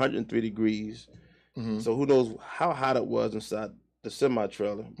was 103 degrees. Mm-hmm. So who knows how hot it was inside the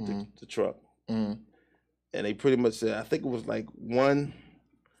semi-trailer, the truck. Mm-hmm. And they pretty much said, I think it was like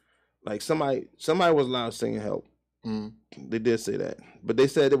somebody was allowed singing help. Mm-hmm. They did say that. But they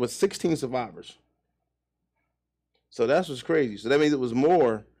said there was 16 survivors. So that's what's crazy. So that means it was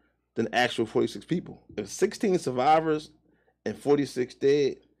more than actual 46 people. If 16 survivors and 46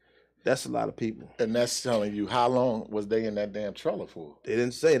 dead, That's a lot of people. And that's telling you how long was they in that damn trailer for? They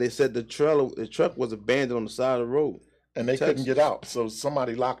didn't say. They said the truck was abandoned on the side of the road. And they couldn't get out. So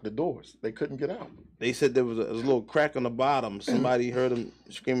somebody locked the doors. They couldn't get out. They said there was a little crack on the bottom. Somebody heard them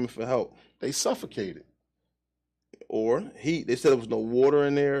screaming for help. They suffocated. Or heat. They said there was no water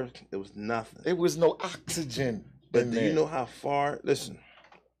in there. There was nothing. There was no oxygen But in do there. you know how far? Listen.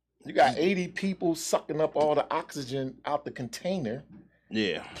 You got 80 people sucking up all the oxygen out the container.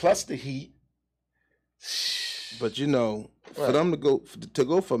 Yeah. Plus the heat. But you know, for them to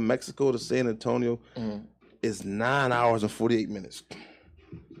go from Mexico to San Antonio is 9 hours and 48 minutes.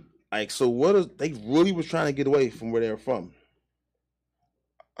 Like, so what is they really was trying to get away from where they were from?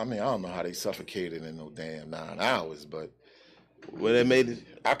 I mean, I don't know how they suffocated in no damn 9 hours, but Where they made it.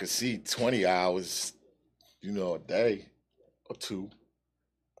 I could see 20 hours, a day or two.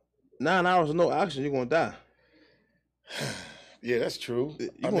 9 hours of no oxygen, you're gonna die. Yeah, that's true.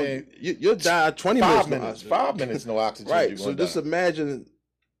 You'll die 20 minutes. 5 minutes. 5 minutes, no oxygen. Right. So just imagine.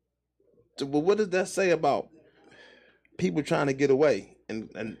 Well, what does that say about people trying to get away?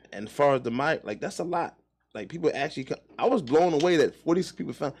 And as far as the mic, like that's a lot. Like people actually, I was blown away that 46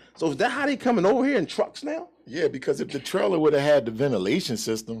 people found. So is that how they coming over here in trucks now? Yeah, because if the trailer would have had the ventilation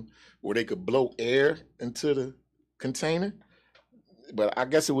system where they could blow air into the container, but I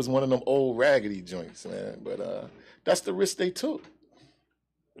guess it was one of them old raggedy joints, man. But that's the risk they took.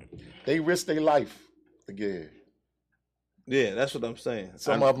 They risked their life to get here. Yeah, that's what I'm saying.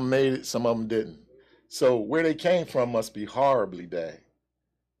 Some of them made it, some of them didn't. So where they came from must be horribly bad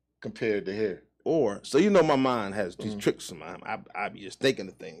compared to here. So my mind has these tricks in my mind. I be just thinking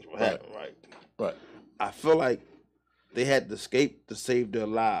of things. Right. I feel like they had to escape to save their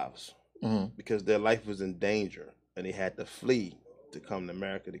lives because their life was in danger and they had to flee to come to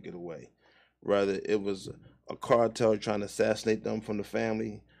America to get away. Whether it was a cartel trying to assassinate them from the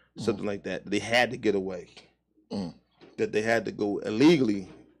family, something like that. They had to get away. That they had to go illegally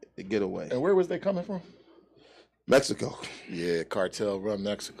to get away. And where was they coming from? Mexico. Yeah, cartel run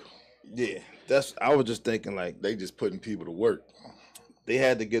Mexico. Yeah, I was just thinking like they just putting people to work. They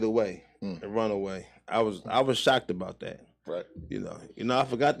had to get away and run away. I was shocked about that. Right. I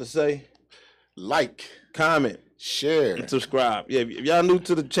forgot to say, like, comment, share, and subscribe. Yeah, if y'all new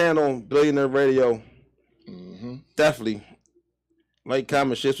to the channel, Billionaire Radio, definitely like,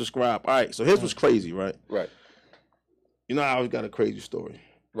 comment, share, subscribe. All right, so here's what's crazy, right? Right. I always got a crazy story.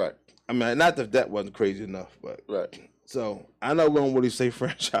 Right. I mean, not that wasn't crazy enough, but right. So I know we don't really say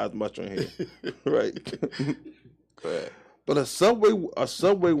franchise much on here, right? But a subway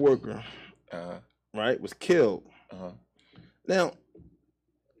worker, right, was killed. Now,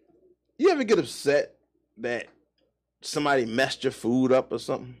 you ever get upset that somebody messed your food up or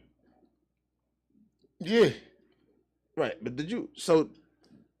something? Yeah. Right, but so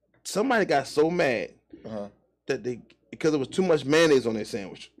somebody got so mad that because there was too much mayonnaise on their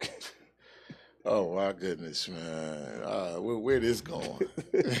sandwich. Oh my goodness, man! Where this going?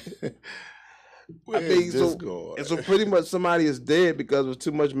 Where's this going? And so pretty much somebody is dead because of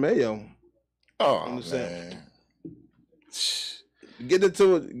too much mayo. Oh man! Get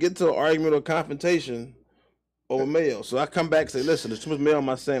into an argument or confrontation over mayo. So I come back and say, "Listen, there's too much mayo on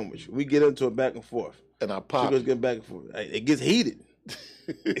my sandwich." We get into it back and forth, and I pop. Get back and forth. It gets heated.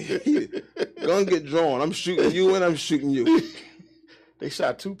 Gonna get drawn. I'm shooting you and I'm shooting you. They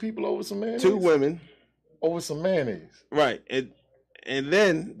shot 2 people over some mayonnaise? 2 women. Over some mayonnaise. Right. And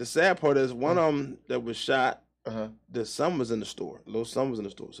then the sad part is one of them that was shot, the son was in the store. Little son was in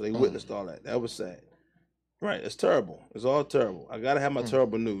the store. So they witnessed all that. That was sad. Right. It's terrible. It's all terrible. I got to have my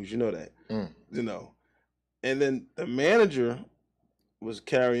terrible news. You know that. And then the manager was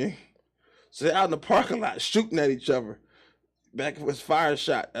carrying. So they're out in the parking lot shooting at each other. Back with fire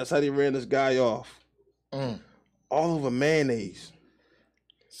shot. That's how they ran this guy off. All over mayonnaise.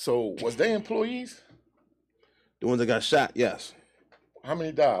 So was they employees? The ones that got shot, yes. How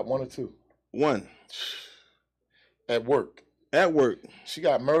many died? 1 or 2? 1. At work. At work. She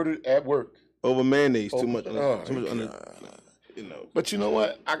got murdered at work. Over mayonnaise. Too much. But you know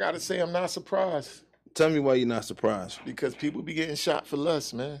what? I gotta say I'm not surprised. Tell me why you're not surprised. Because people be getting shot for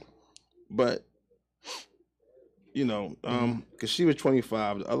less, man. But because she was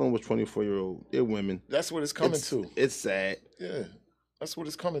 25, the other one was 24-year-old. They're women. That's what it's coming to. It's sad. Yeah, that's what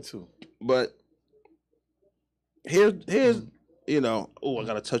it's coming to. But here's I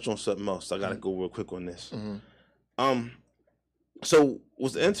gotta touch on something else. I gotta go real quick on this. So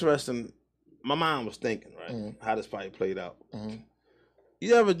what's interesting, my mind was thinking, right, how this probably played out.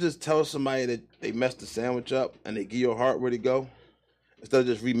 You ever just tell somebody that they messed the sandwich up and they give you a heart where to go instead of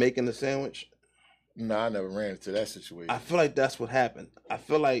just remaking the sandwich? No, I never ran into that situation. I feel like that's what happened. I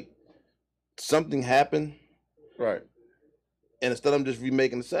feel like something happened, Right. and instead of them just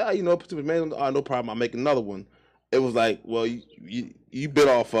remaking it, say, no problem, I'll make another one. It was like, well, you bit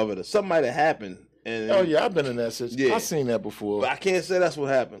off of it, or something might have happened. And Oh yeah, I've been in that situation. Yeah. I've seen that before. But I can't say that's what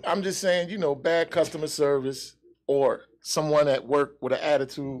happened. I'm just saying, bad customer service or someone at work with an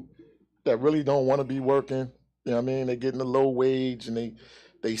attitude that really don't want to be working. You know what I mean? They're getting a low wage and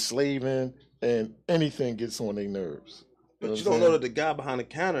they slaving and anything gets on their nerves. But you don't know that the guy behind the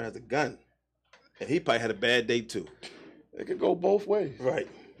counter has a gun. And he probably had a bad day too. It could go both ways. Right.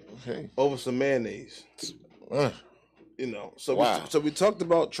 Okay. Over some mayonnaise. So wow. we talked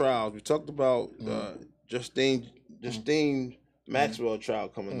about trials. We talked about Ghislaine Maxwell trial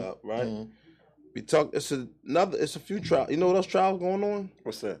coming up, right? Mm-hmm. We talked. It's a few trials. You know what else trials going on?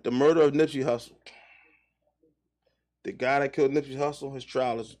 What's that? The murder of Nipsey Hussle. The guy that killed Nipsey Hussle, his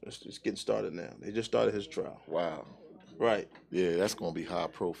trial is getting started now. They just started his trial. Wow. Right. Yeah, that's gonna be high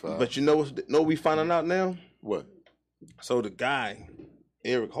profile. But what we finding out now? What? So the guy,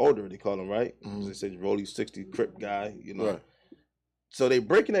 Eric Holder, they call him, right? Mm-hmm. They say Rollie 60 Crip guy, Right. So they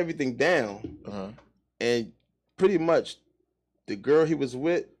breaking everything down, and pretty much the girl he was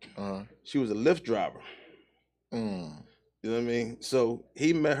with, she was a Lyft driver. Mm. You know what I mean? So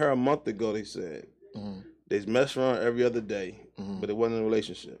he met her a month ago, they said. They messed around every other day, but it wasn't a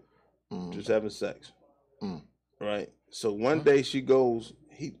relationship. Just having sex. Right? So one day she goes,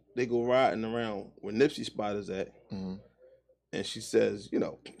 they go riding around where Nipsey spot is at, and she says,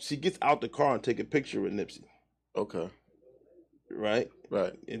 she gets out the car and take a picture with Nipsey. Okay. Right?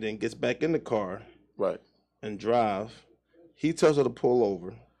 Right. And then gets back in the car. Right. And drive. He tells her to pull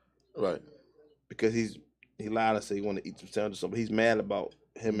over. Right. Because he lied and said he wanted to eat some sandwich or something. He's mad about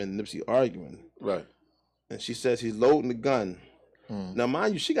him and Nipsey arguing. Right. And she says he's loading the gun. Now,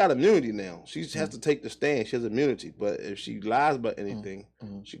 mind you, she got immunity now. She has to take the stand. She has immunity. But if she lies about anything,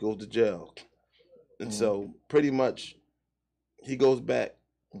 she goes to jail. And so pretty much he goes back.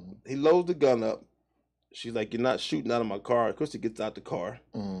 He loads the gun up. She's like, "You're not shooting out of my car." Of course, he gets out the car,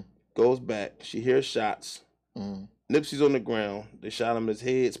 goes back. She hears shots. Nipsey's on the ground. They shot him in his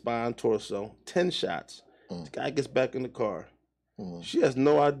head, spine, torso. 10 shots. The guy gets back in the car. She has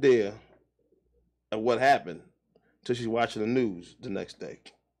no idea of what happened until she's watching the news the next day.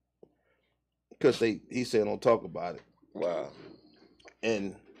 Because he said don't talk about it. Wow.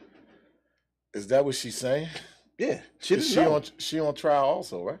 And is that what she's saying? Yeah. She on trial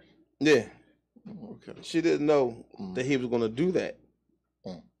also, right? Yeah. Okay. She didn't know that he was going to do that.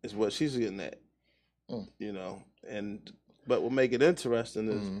 Is what she's getting at. But what make it interesting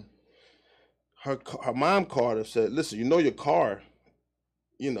is her mom called her and said, "Listen, your car,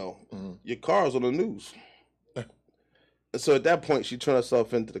 your car is on the news." And so at that point, she turned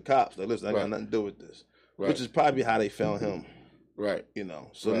herself into the cops. Like, "Listen, I got nothing to do with this," which is probably how they found him. Right.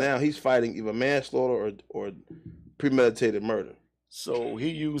 So now he's fighting either manslaughter or premeditated murder. So he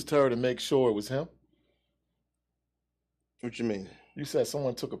used her to make sure it was him? What you mean? You said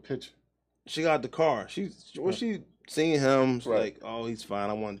someone took a picture. She got the car. She seen him. She's like, "Oh, he's fine.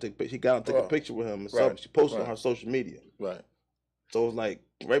 I want to take a picture." She got to take a picture with him. And so she posted on her social media. Right. So it was like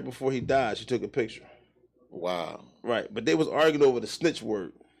right before he died, she took a picture. Wow. Right. But they was arguing over the snitch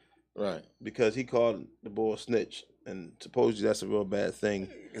word. Right. Because he called the boy a snitch. And supposedly that's a real bad thing.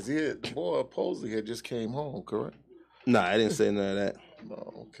 Because the boy supposedly had just came home, correct? Nah, I didn't say none of that.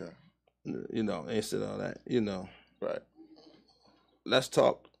 Oh, okay. I ain't said all that. Right. Let's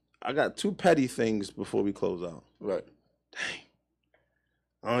talk. I got 2 petty things before we close out. Right. Dang.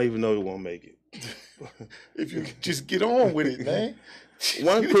 I don't even know who won't make it. If you just get on with it, man.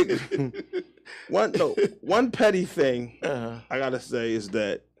 One petty thing I gotta say is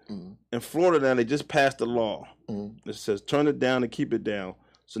that in Florida now they just passed a law that says turn it down and keep it down.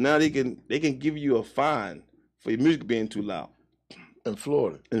 So now they can give you a fine for your music being too loud. In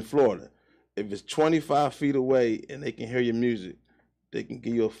Florida? In Florida. If it's 25 feet away and they can hear your music, they can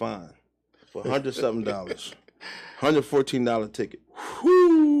give you a fine for $100-something. $114 ticket.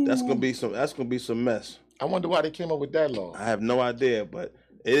 Whew. That's gonna be some mess. I wonder why they came up with that law. I have no idea, but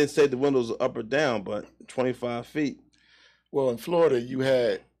it didn't say the windows are up or down, but 25 feet. Well, in Florida, you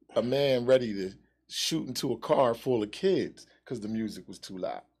had a man ready to shoot into a car full of kids because the music was too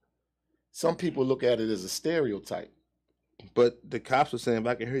loud. Some people look at it as a stereotype. But the cops are saying, if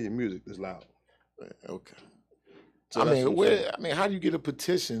I can hear your music, it's loud. Okay. So I mean, how do you get a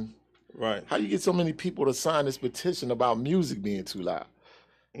petition? Right. How do you get so many people to sign this petition about music being too loud?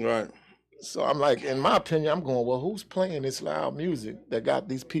 Right. So I'm like, in my opinion, I'm going, well, who's playing this loud music that got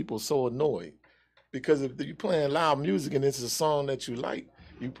these people so annoyed? Because if you're playing loud music and it's a song that you like,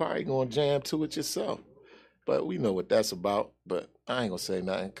 you probably going to jam to it yourself. But we know what that's about. But I ain't going to say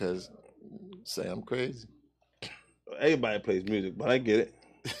nothing because Say I'm crazy. Everybody plays music, but I get it.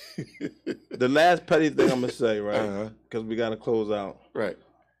 The last petty thing I'm gonna say, right? Because we gotta close out. Right.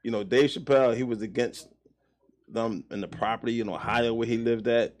 You know, Dave Chapelle, he was against them in the property in Ohio where he lived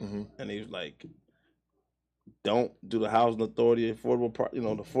at, and he was like, "Don't do the housing authority affordable,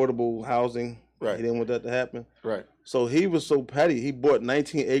 the affordable housing." Right. He didn't want that to happen. Right. So he was so petty, he bought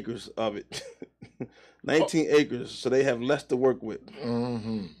 19 acres of it. 19 acres, so they have less to work with.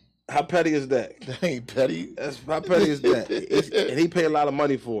 How petty is that? That ain't petty. How petty is that? And he paid a lot of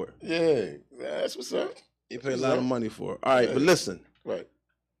money for it. Yeah, that's what's up. He paid a lot of money for it. All right, but listen. Right.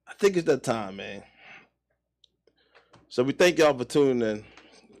 I think it's that time, man. So we thank y'all for tuning in.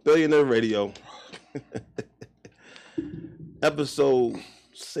 Billionaire Radio. Episode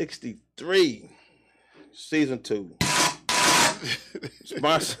 63. Season 2.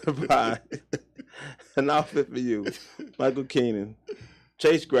 Sponsored by An Outfit for You. Michael Keenan.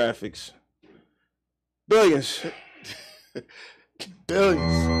 Chase Graphics. Billions.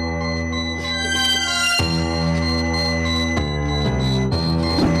 Billions.